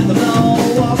down and let the law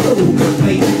walk over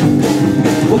me?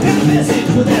 What kind of message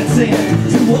would that send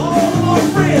to all of our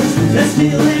friends that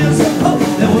still have some hope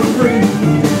that we're free?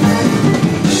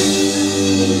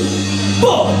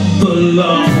 Fuck the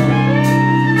law.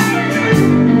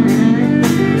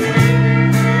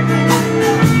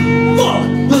 Fuck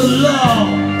the law.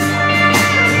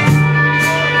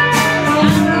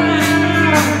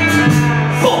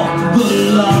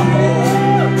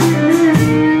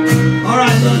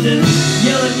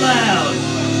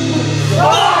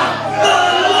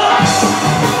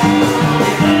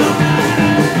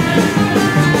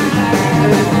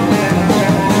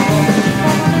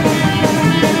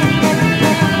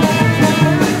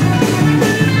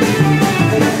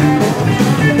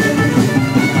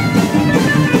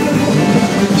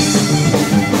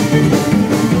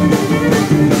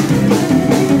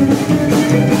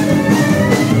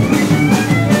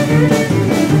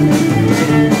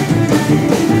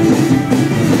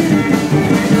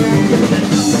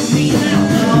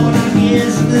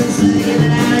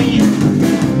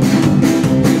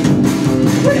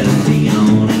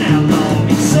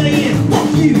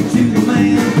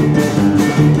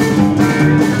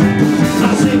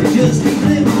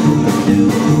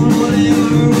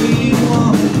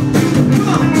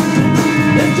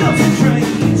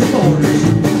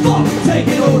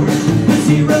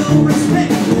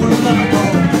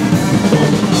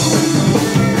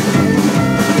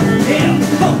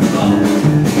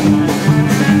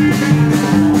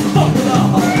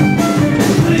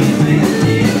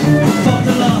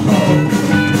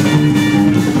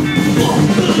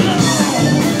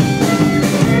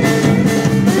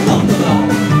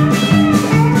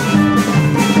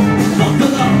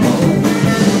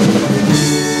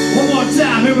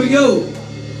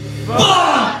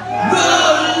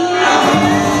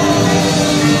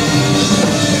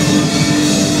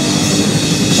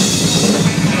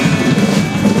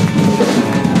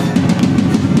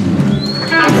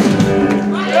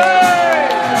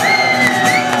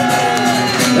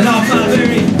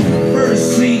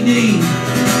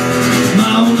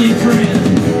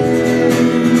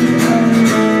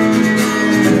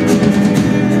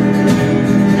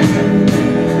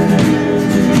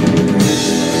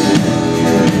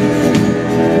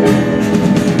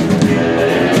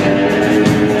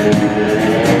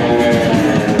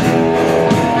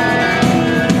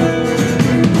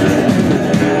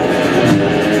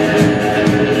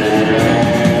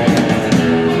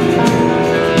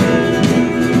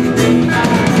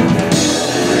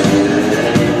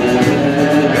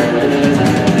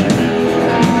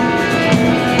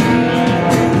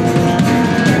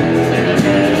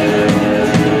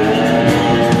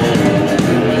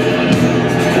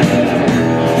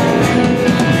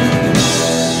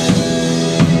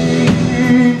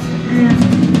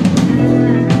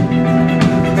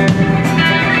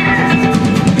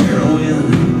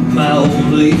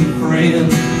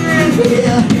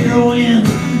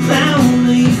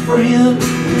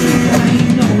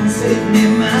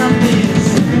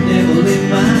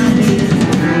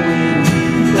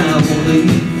 only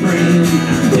friend.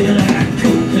 Well, I got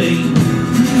cocaine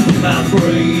in my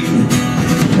brain.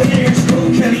 There's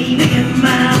cocaine in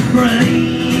my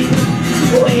brain.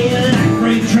 Well, like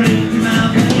freight train in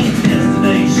my vein.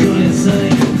 Destination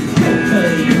insane.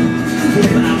 Cocaine in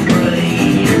my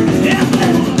brain. Yeah.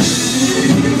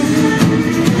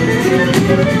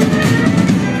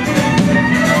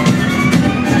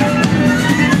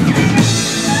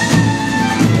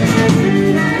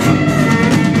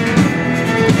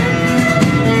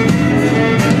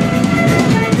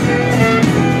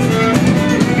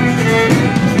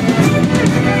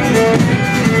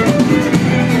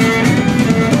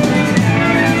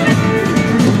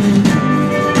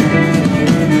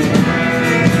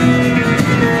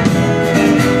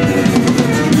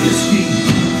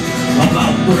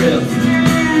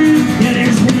 Yeah,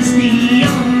 there's whiskey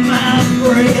on my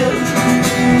breath.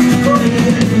 Oh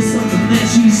yeah, that was something that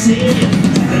she said.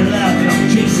 Tired of life and I'm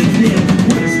chasing death.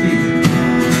 Whiskey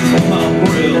on my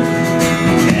breath.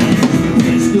 And a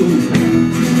pistol to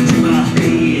my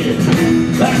head.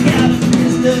 I got a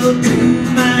pistol to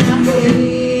my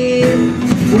head.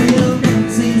 Well, that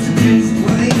seems to be some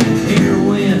way.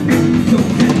 Heroin,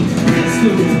 cocaine,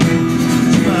 pistol to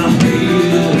my head.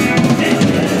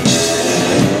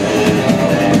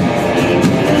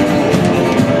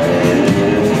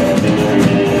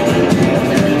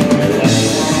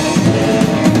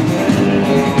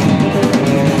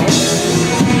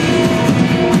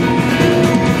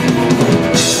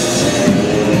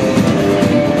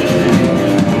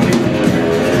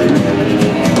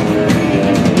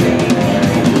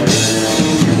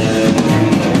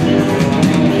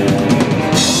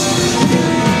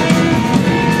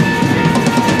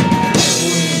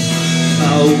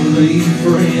 Only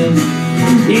friend,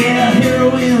 yeah,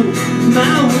 heroin,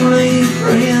 my only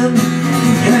friend.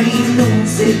 Ain't no one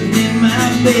sitting in my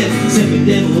bed, except the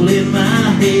devil in my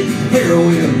head.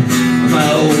 Heroin,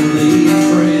 my only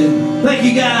friend. Thank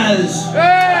you guys.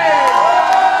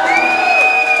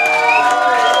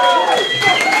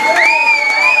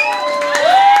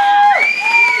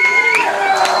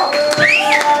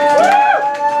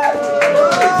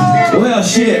 Well,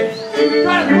 shit.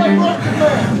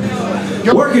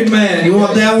 Working Man, you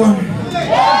want that one?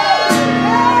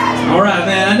 All right,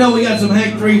 man. I know we got some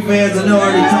Hank 3 fans. I know I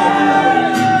already talked about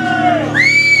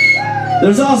it.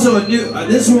 There's also a new,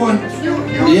 this one,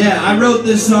 yeah, I wrote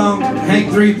this song.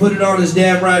 Hank 3 put it on his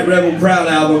Damn Right Rebel Proud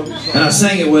album, and I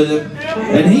sang it with him.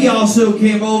 And he also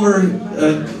came over,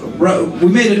 we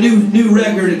made a new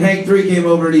record, and Hank 3 came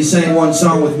over and he sang one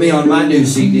song with me on my new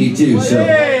CD too. So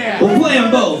we'll play them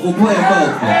both. We'll play them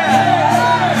both.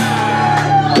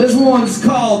 This one's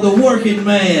called The Working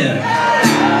Man.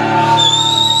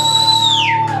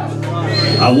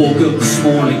 I woke up this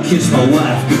morning, kissed my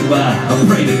wife goodbye. I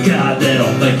pray to God that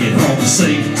I'll make it home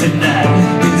safe tonight.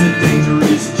 It's a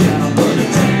dangerous job, but I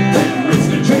take that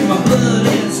risk. I drink my blood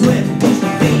and sweat just to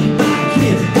feed my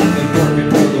kids. I've been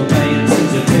working for the man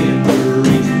since a tender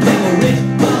age. Now a rich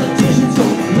politician's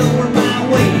gonna lower my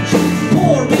wage.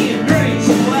 Pour me a drink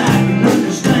so I can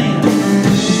understand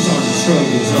these are the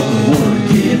struggles of the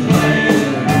working man.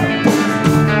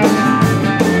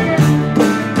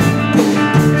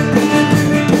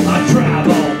 I drive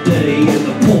all day in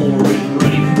the pouring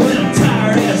rain. When I'm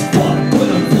tired as fuck, when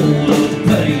I'm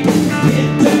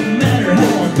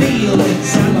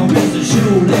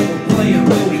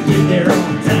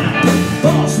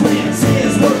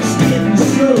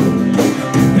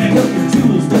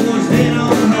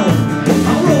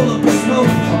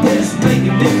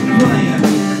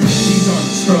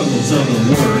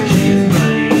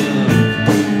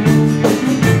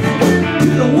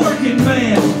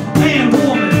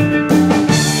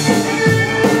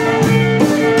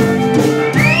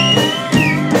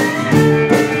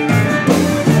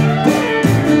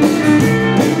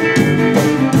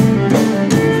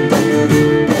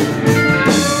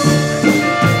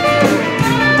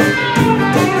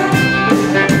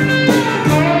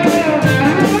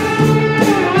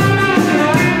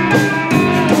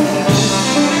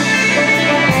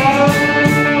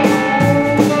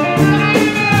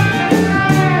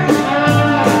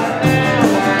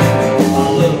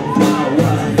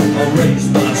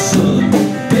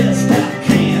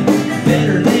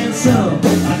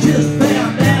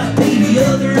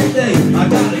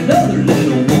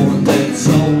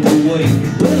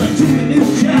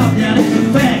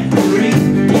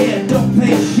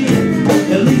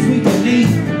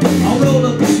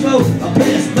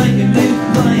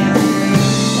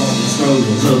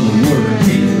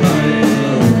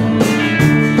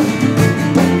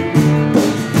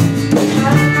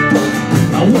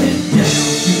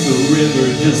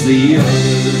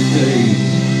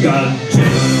Got down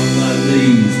on my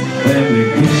knees and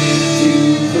began to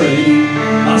pray.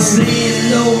 I said,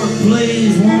 Lord,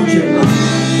 please, won't you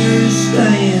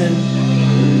understand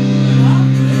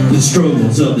the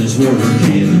struggles of this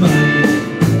working man?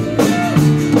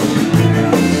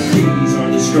 These are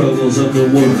the struggles of the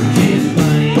working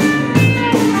man.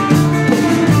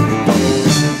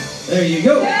 There you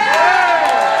go.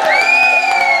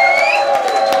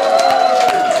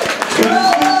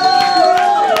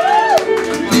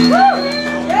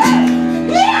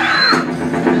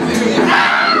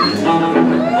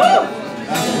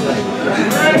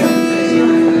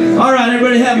 All right,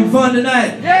 everybody having fun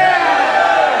tonight? Yeah!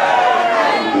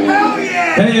 Hell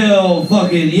yeah! Hell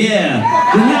fucking yeah!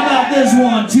 Then how about this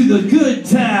one, To the Good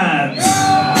Times?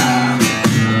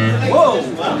 Whoa!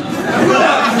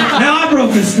 Now I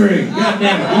broke a string. God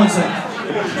damn it, 1 second.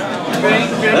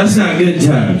 That's not good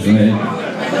times, man. I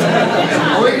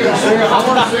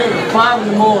want to sing at 5 in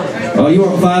the morning. Oh, you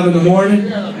want 5 in the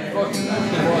morning?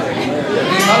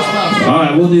 All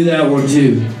right, we'll do that one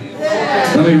too.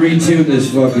 Let me retune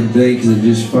this fucking thing because it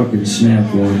just fucking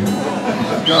snapped one.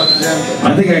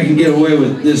 I think I can get away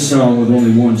with this song with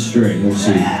only 1 string. We'll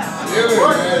see.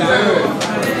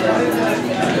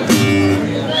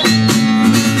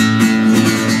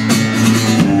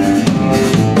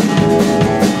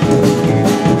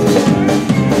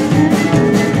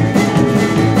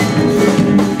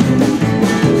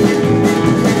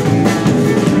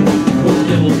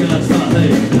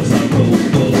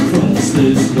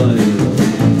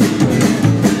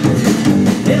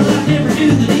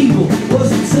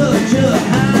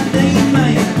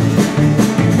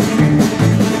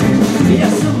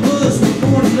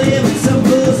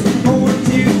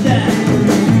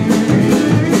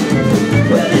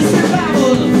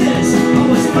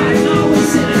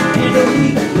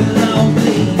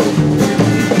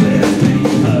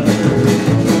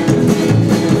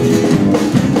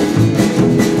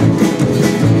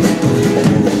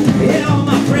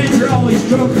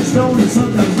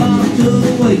 Sometimes locked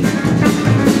away.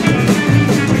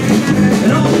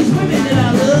 And all these women that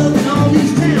I love in all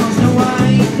these towns know I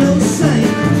ain't no saint.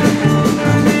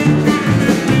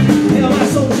 Hell, my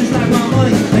soul's just like my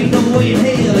money. Ain't no way in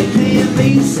hell it can be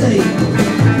saved.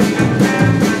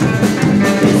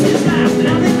 It's this life that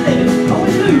I've been living,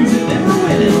 always losing, never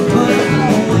winning, but I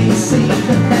always seem to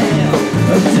have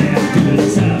a damn good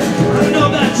time. I don't know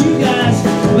about you guys,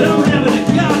 but I'm having a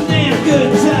goddamn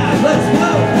good time. Let's go!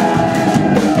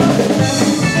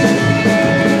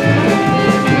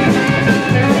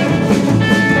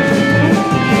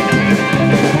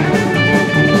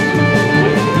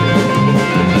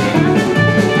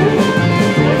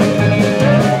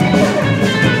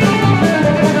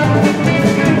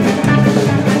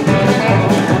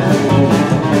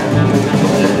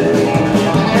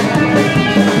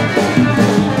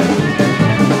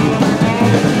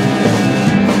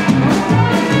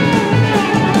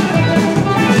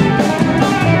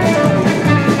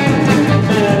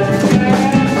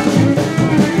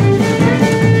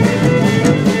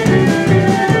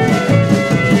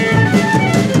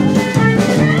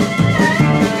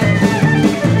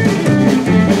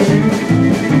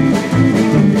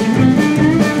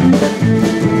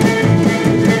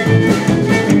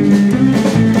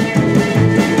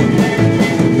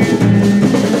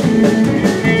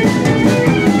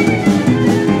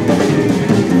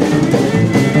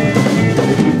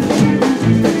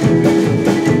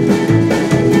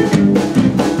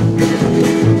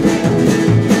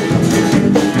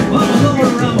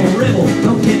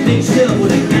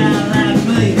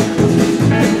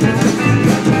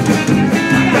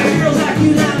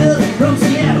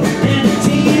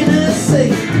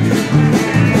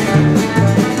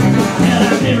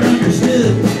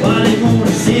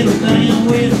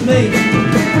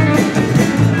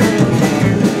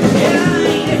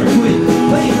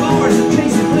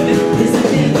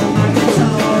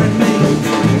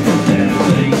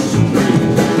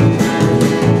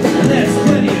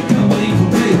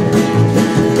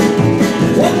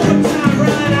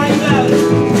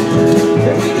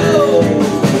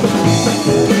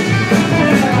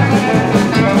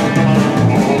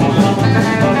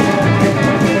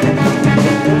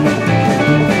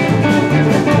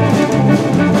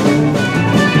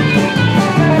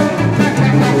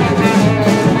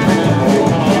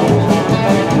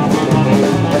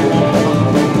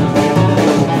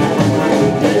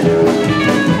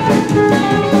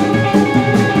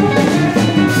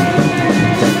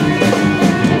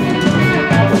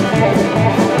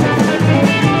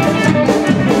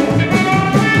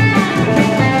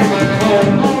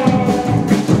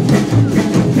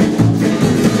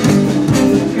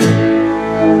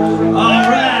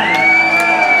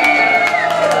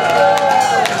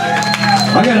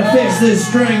 fix this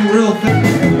string real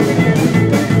fast.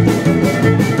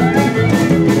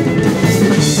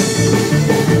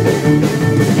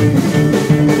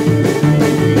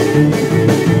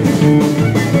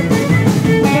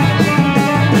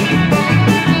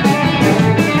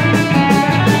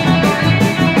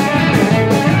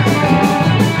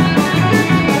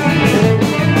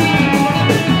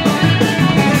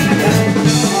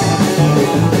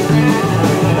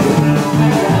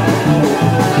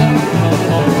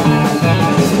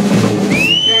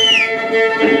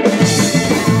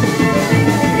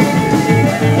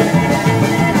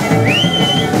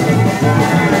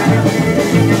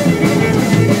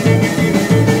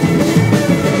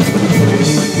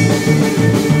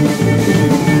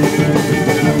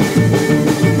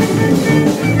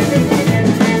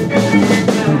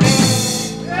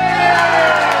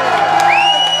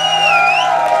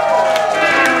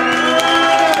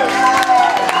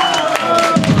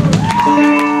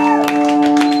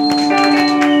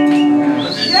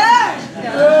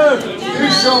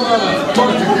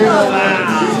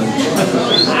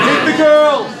 Keep the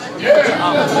girls! Yeah!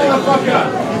 Motherfucker!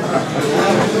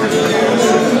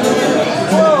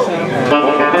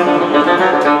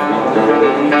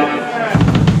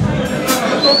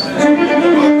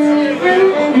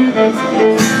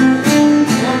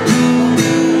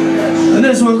 And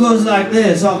this one goes like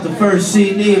this, off the first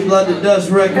CD of Blood and Dust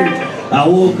record. I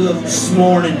woke up this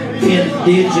morning in the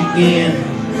ditch again.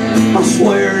 I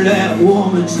swear that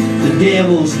woman's the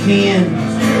devil's kin.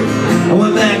 I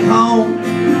went back home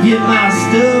to get my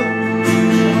stuff.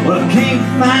 What I can't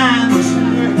find was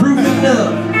proof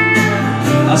enough.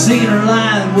 I seen her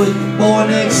lying with the boy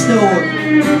next door.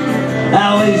 I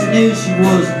always knew she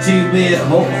was a two-bit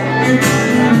whore.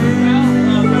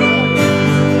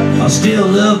 I still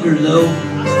loved her though.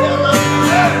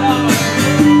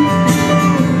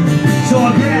 So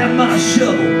I grabbed my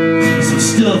shovel, some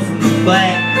stuff from the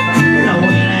back. I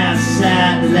went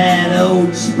outside to that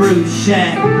old spruce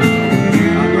shack.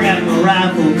 I grabbed my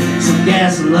rifle, some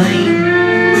gasoline.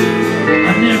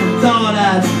 I never thought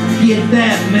I'd get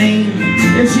that mean.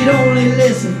 If she'd only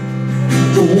listen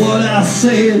to what I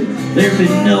said, there'd be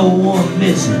no one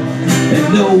missing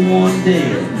and no one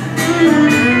dead.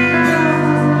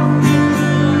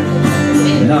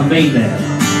 And I mean that.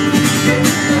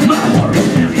 My heart is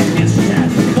down against the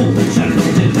tide. Hold the shadow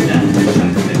till the night.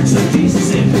 Trying to remember some Jesus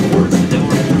said. Words that don't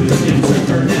run through his lips. I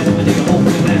turned down when they go home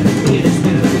with that. It has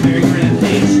been a very grand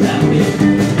day. Stop it.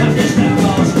 I'm just not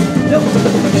lost.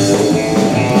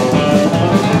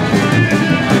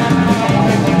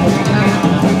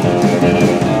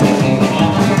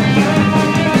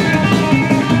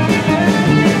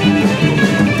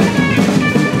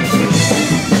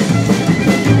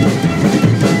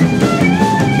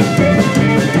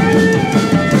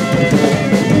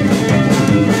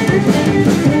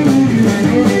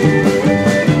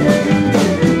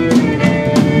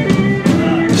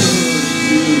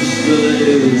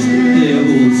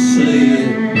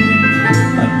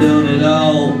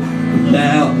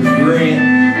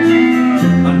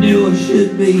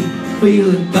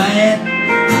 Feeling bad,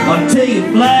 I'll tell you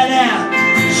flat out,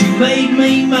 she made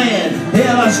me mad.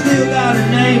 Hell, I still got her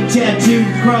name tattooed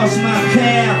across my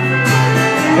calf.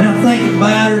 And I think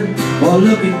about her while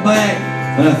looking back,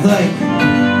 and I think,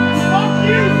 fuck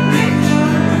you, bitch.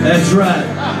 That's right,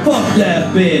 fuck that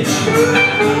bitch.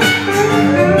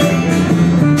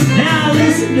 Now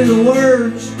listen to the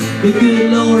words the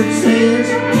good Lord says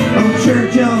on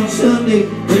church on Sunday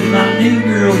with my new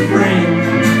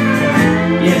girlfriend.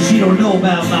 Yeah, she don't know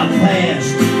about my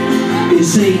past. You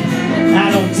see,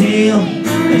 I don't tell,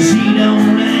 and she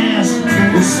don't ask.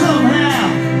 But somehow,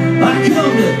 I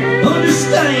come to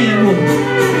understand what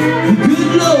the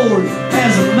good Lord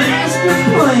has a master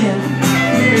plan.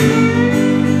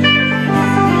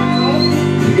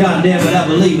 God damn it, I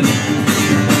believe in it.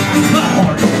 My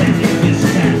heart is pounding this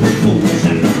time. Full of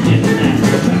shadow in the night.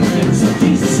 Trying to remember some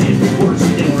Jesus said. Words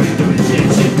that don't ring through his head.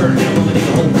 Shit burned down, woman, a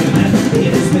whole new night.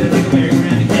 It has been like a merry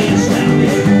grand.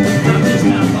 I'm just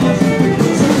not lost.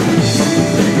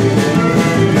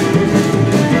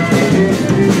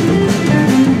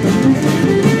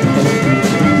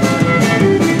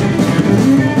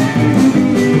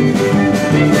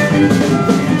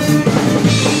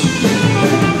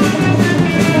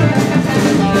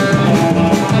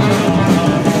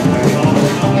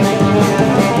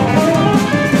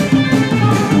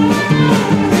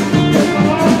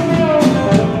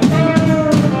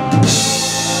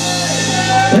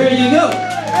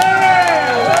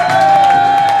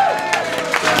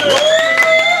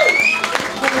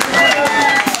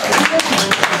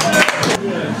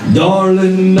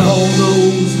 Darling, all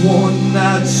those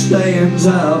one-night stands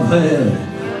I've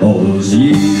had, all those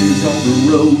years on the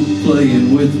road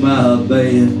playing with my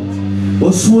band.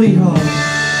 Well, sweetheart,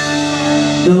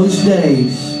 those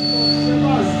days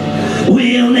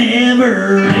will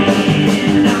never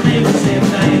end. I'll never settle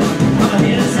down. I'm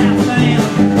headed southbound.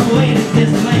 I'm waiting at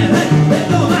Disneyland. Hey, let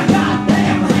go of my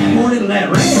goddamn hand. More little that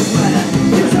red wine.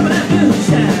 Give me some of that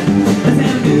moonshine. Let's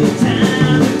have a good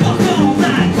time. Fuck all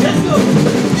night. Let's go.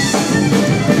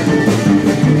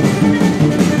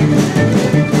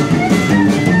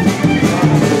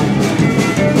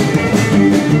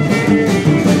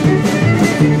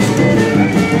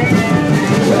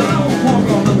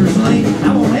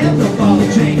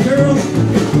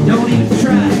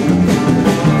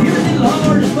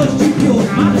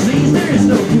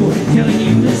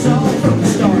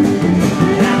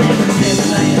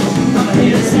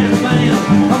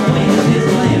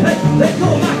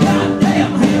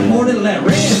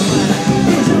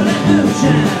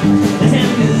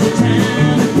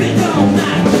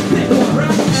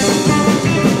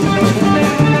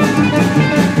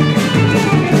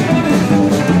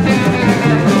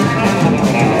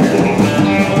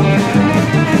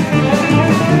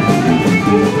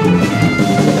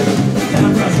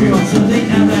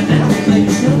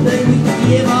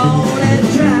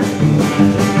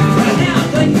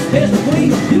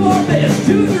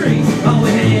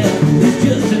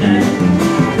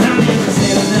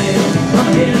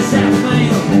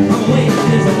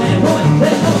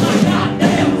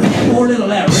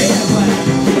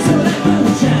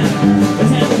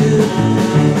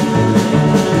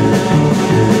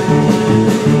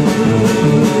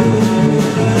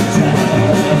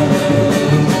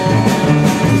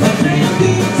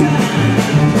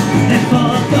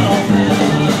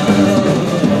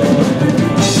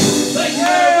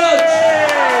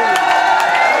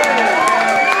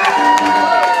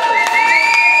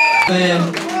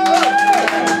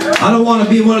 I don't want to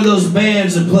be one of those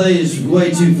bands that plays way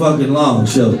too fucking long,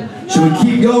 so should we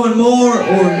keep going more or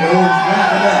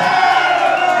wrap it up?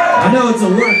 I know it's a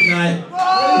work night.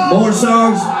 More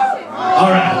songs?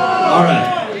 Alright,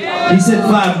 alright. He said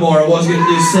 5 more, I was going to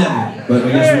do 7, but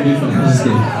I guess we'll do 5. I'm just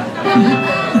kidding.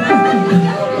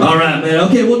 Alright, man,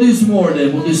 okay, we'll do some more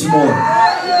then, we'll do some more.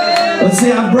 Let's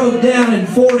see, I broke down in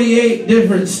 48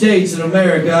 different states in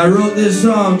America. I wrote this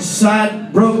song,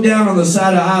 broke down on the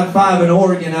side of I-5 in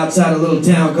Oregon outside a little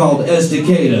town called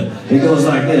Estacada. It goes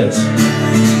like this.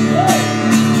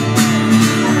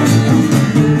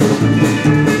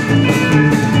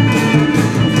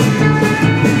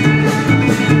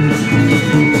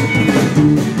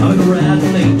 I've been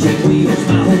riding 18 wheels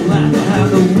my whole life. I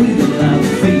have the wheel I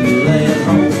feel at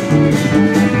home.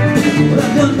 But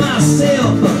I've done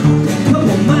myself a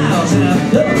couple miles and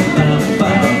I've done about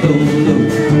 5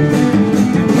 doors.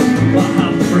 Well, I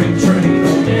hopped the freight train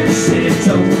on that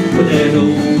Santo with that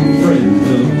old friend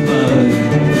of mine.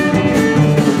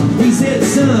 He said,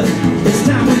 son, it's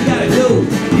time we gotta go.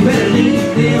 You better leave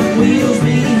them wheels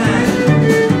behind.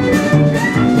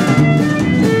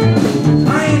 I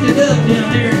ended up down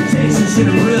there in Texas in a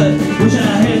rut. Wish I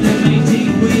had them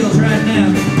 18 wheels right now.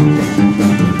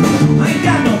 I ain't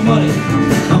got no money.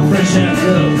 I'm fresh out of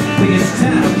love. Think it's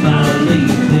time I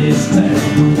leave this town.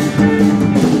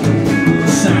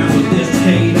 Sign with this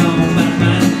decade on my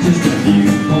mind. Just a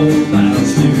few more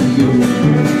miles to go.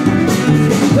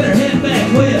 Better head back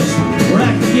west where I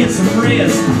can get some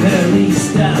rest. At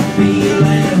least I feel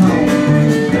at home.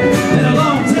 Been a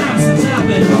long time since I've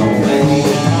been home.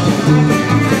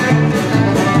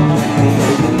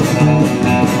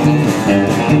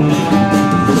 Thank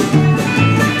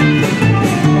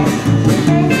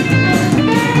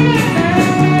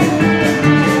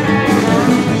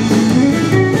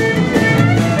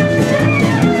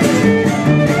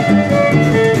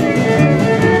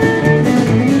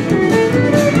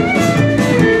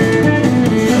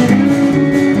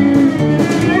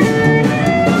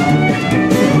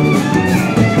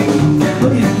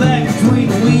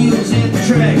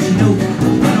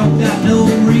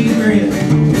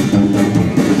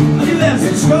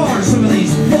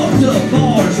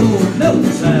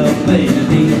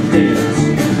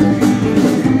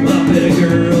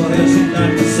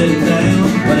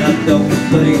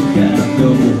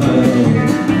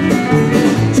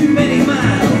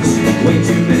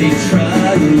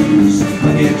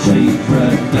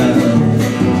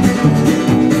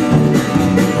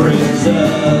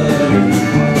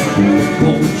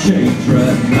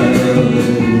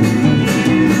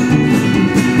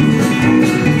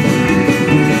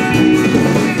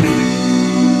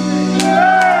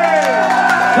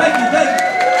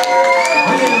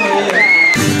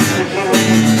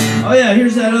you.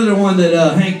 here's that other one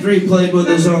that Hank 3 played with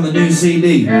us on the new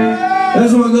CD.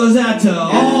 This one goes out to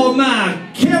all my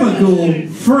chemical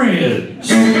friends.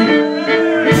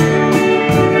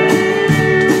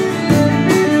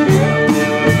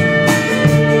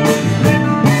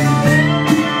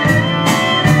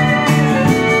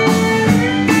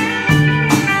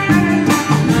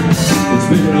 It's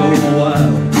been a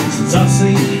while since I've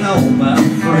seen all my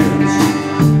friends.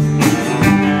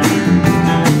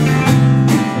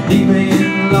 Deep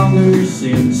in longer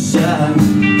since I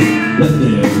let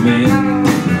them in.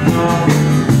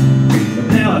 But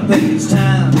now I think it's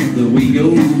time that we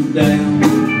go down,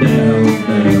 down,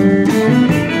 down.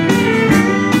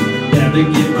 Down to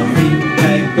get my feet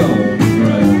back on the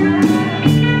ground.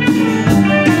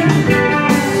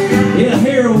 Yeah,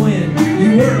 heroin, you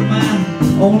were my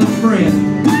only friend.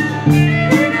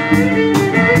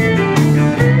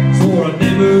 Swore I'd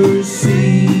never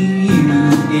see you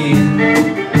again.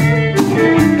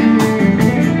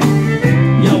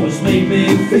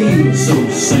 Feel so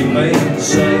safe and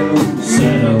sound,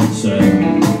 sound,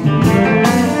 sound.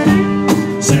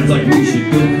 Sounds like we should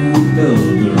go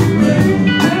another round.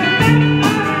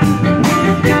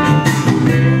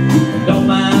 And all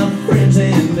my friends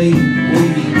and me, we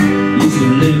used to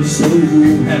live so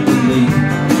happily.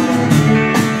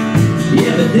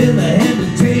 Yeah, but then they had to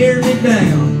tear me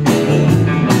down.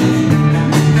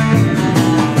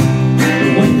 The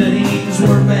way things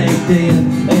were back then,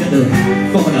 and the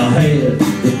fun I had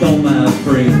with all my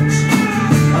friends.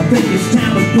 I think it's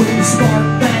time to put the spark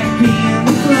back in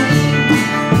the flame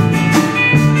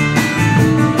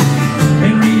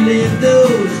and relive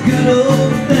those good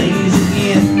old days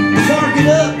again. Spark it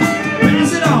up,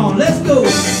 pass it on, let's go.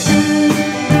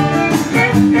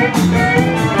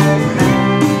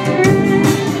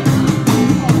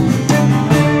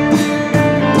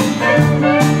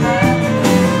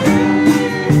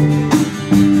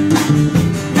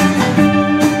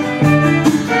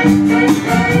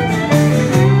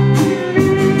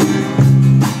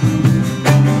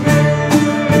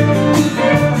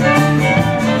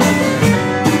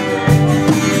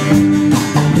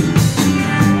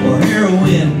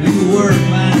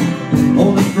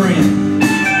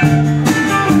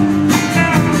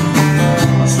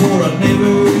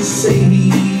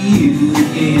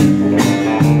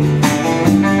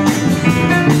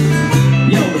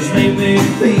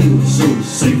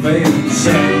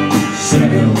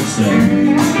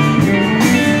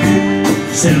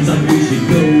 Sounds like we should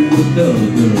go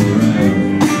another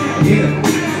round. Yeah.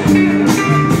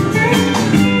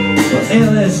 Well,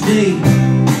 LSD,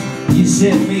 you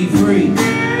set me free.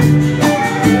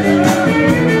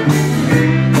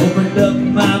 Opened up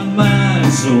my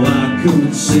mind so I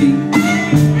could see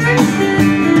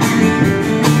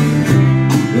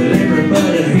that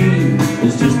everybody here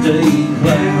is just a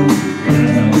clown,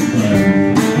 clown,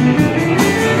 clown.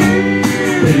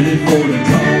 Headed for the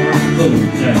carnival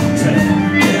downtown.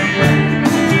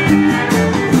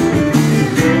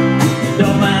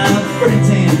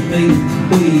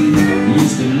 We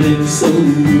used to live so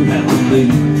happily.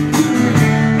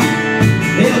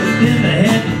 Hell, but then they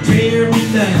had to tear me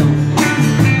down.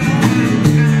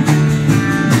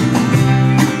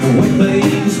 The way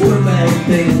things were back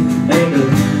then, and the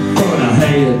fun I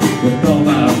had with all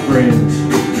my friends.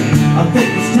 I think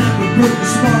it's time to put the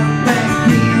spark back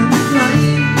in the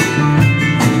flame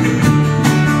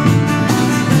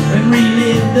and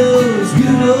relive those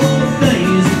good old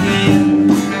days again.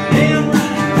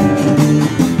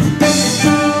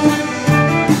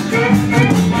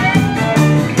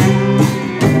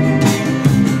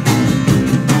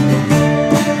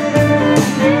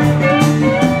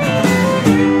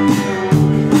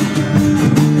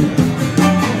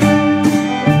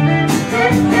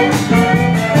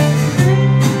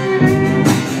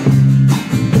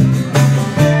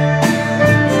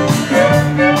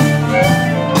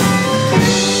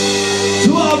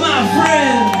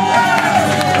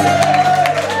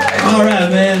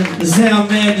 The sound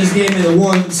man just gave me the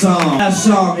one song. Last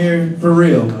song here, for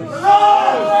real. No,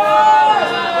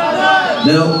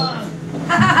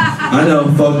 I know,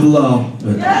 fuck the law.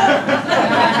 But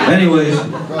anyways,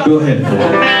 go ahead for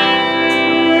it.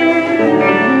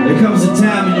 There comes a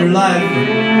time in your life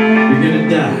you're gonna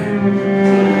die.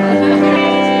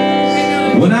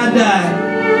 When I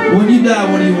die, when you die,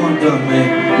 what do you want done,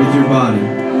 man, with your body?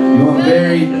 You want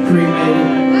buried, cremated?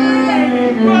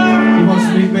 He wants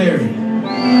to be buried.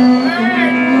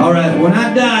 Alright, when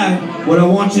I die, what I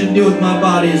want you to do with my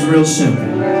body is real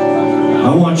simple.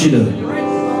 I want you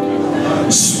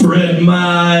to spread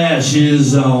my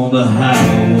ashes on the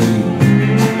highway.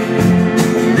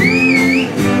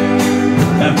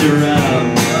 After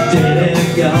I'm dead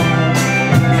and gone,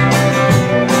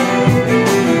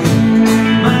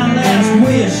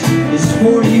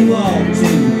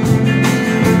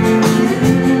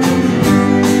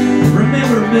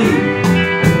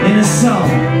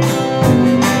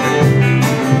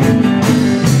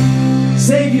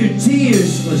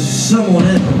 someone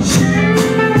else.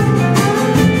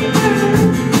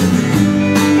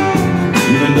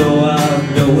 Even though I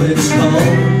know it's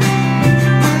hard.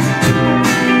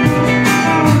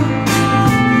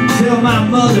 Tell my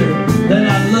mother that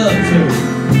I loved her.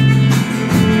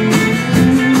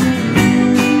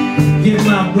 Give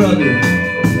my brother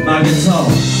my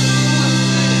guitar.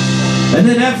 And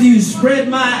then after you spread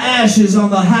my ashes on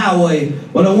the highway,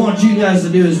 what I want you guys to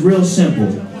do is real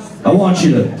simple. I want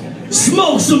you to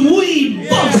smoke some weed,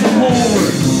 fuck some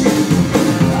whores.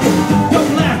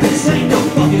 Don't laugh, this ain't no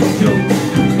fucking joke.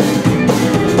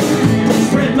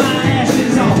 Spread my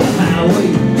ashes on the highway.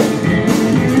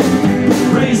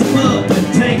 Raise them up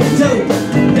and take a toke.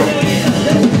 Hell yeah,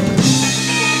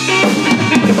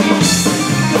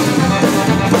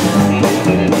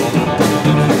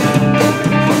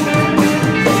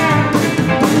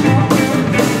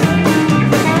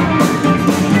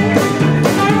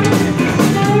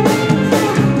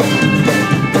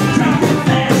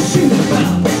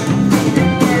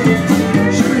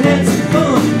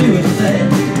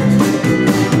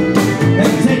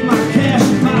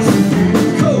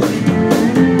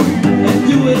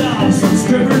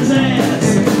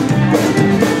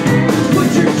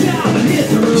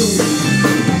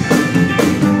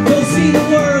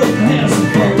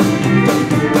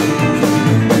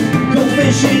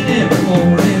 in every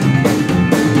morning.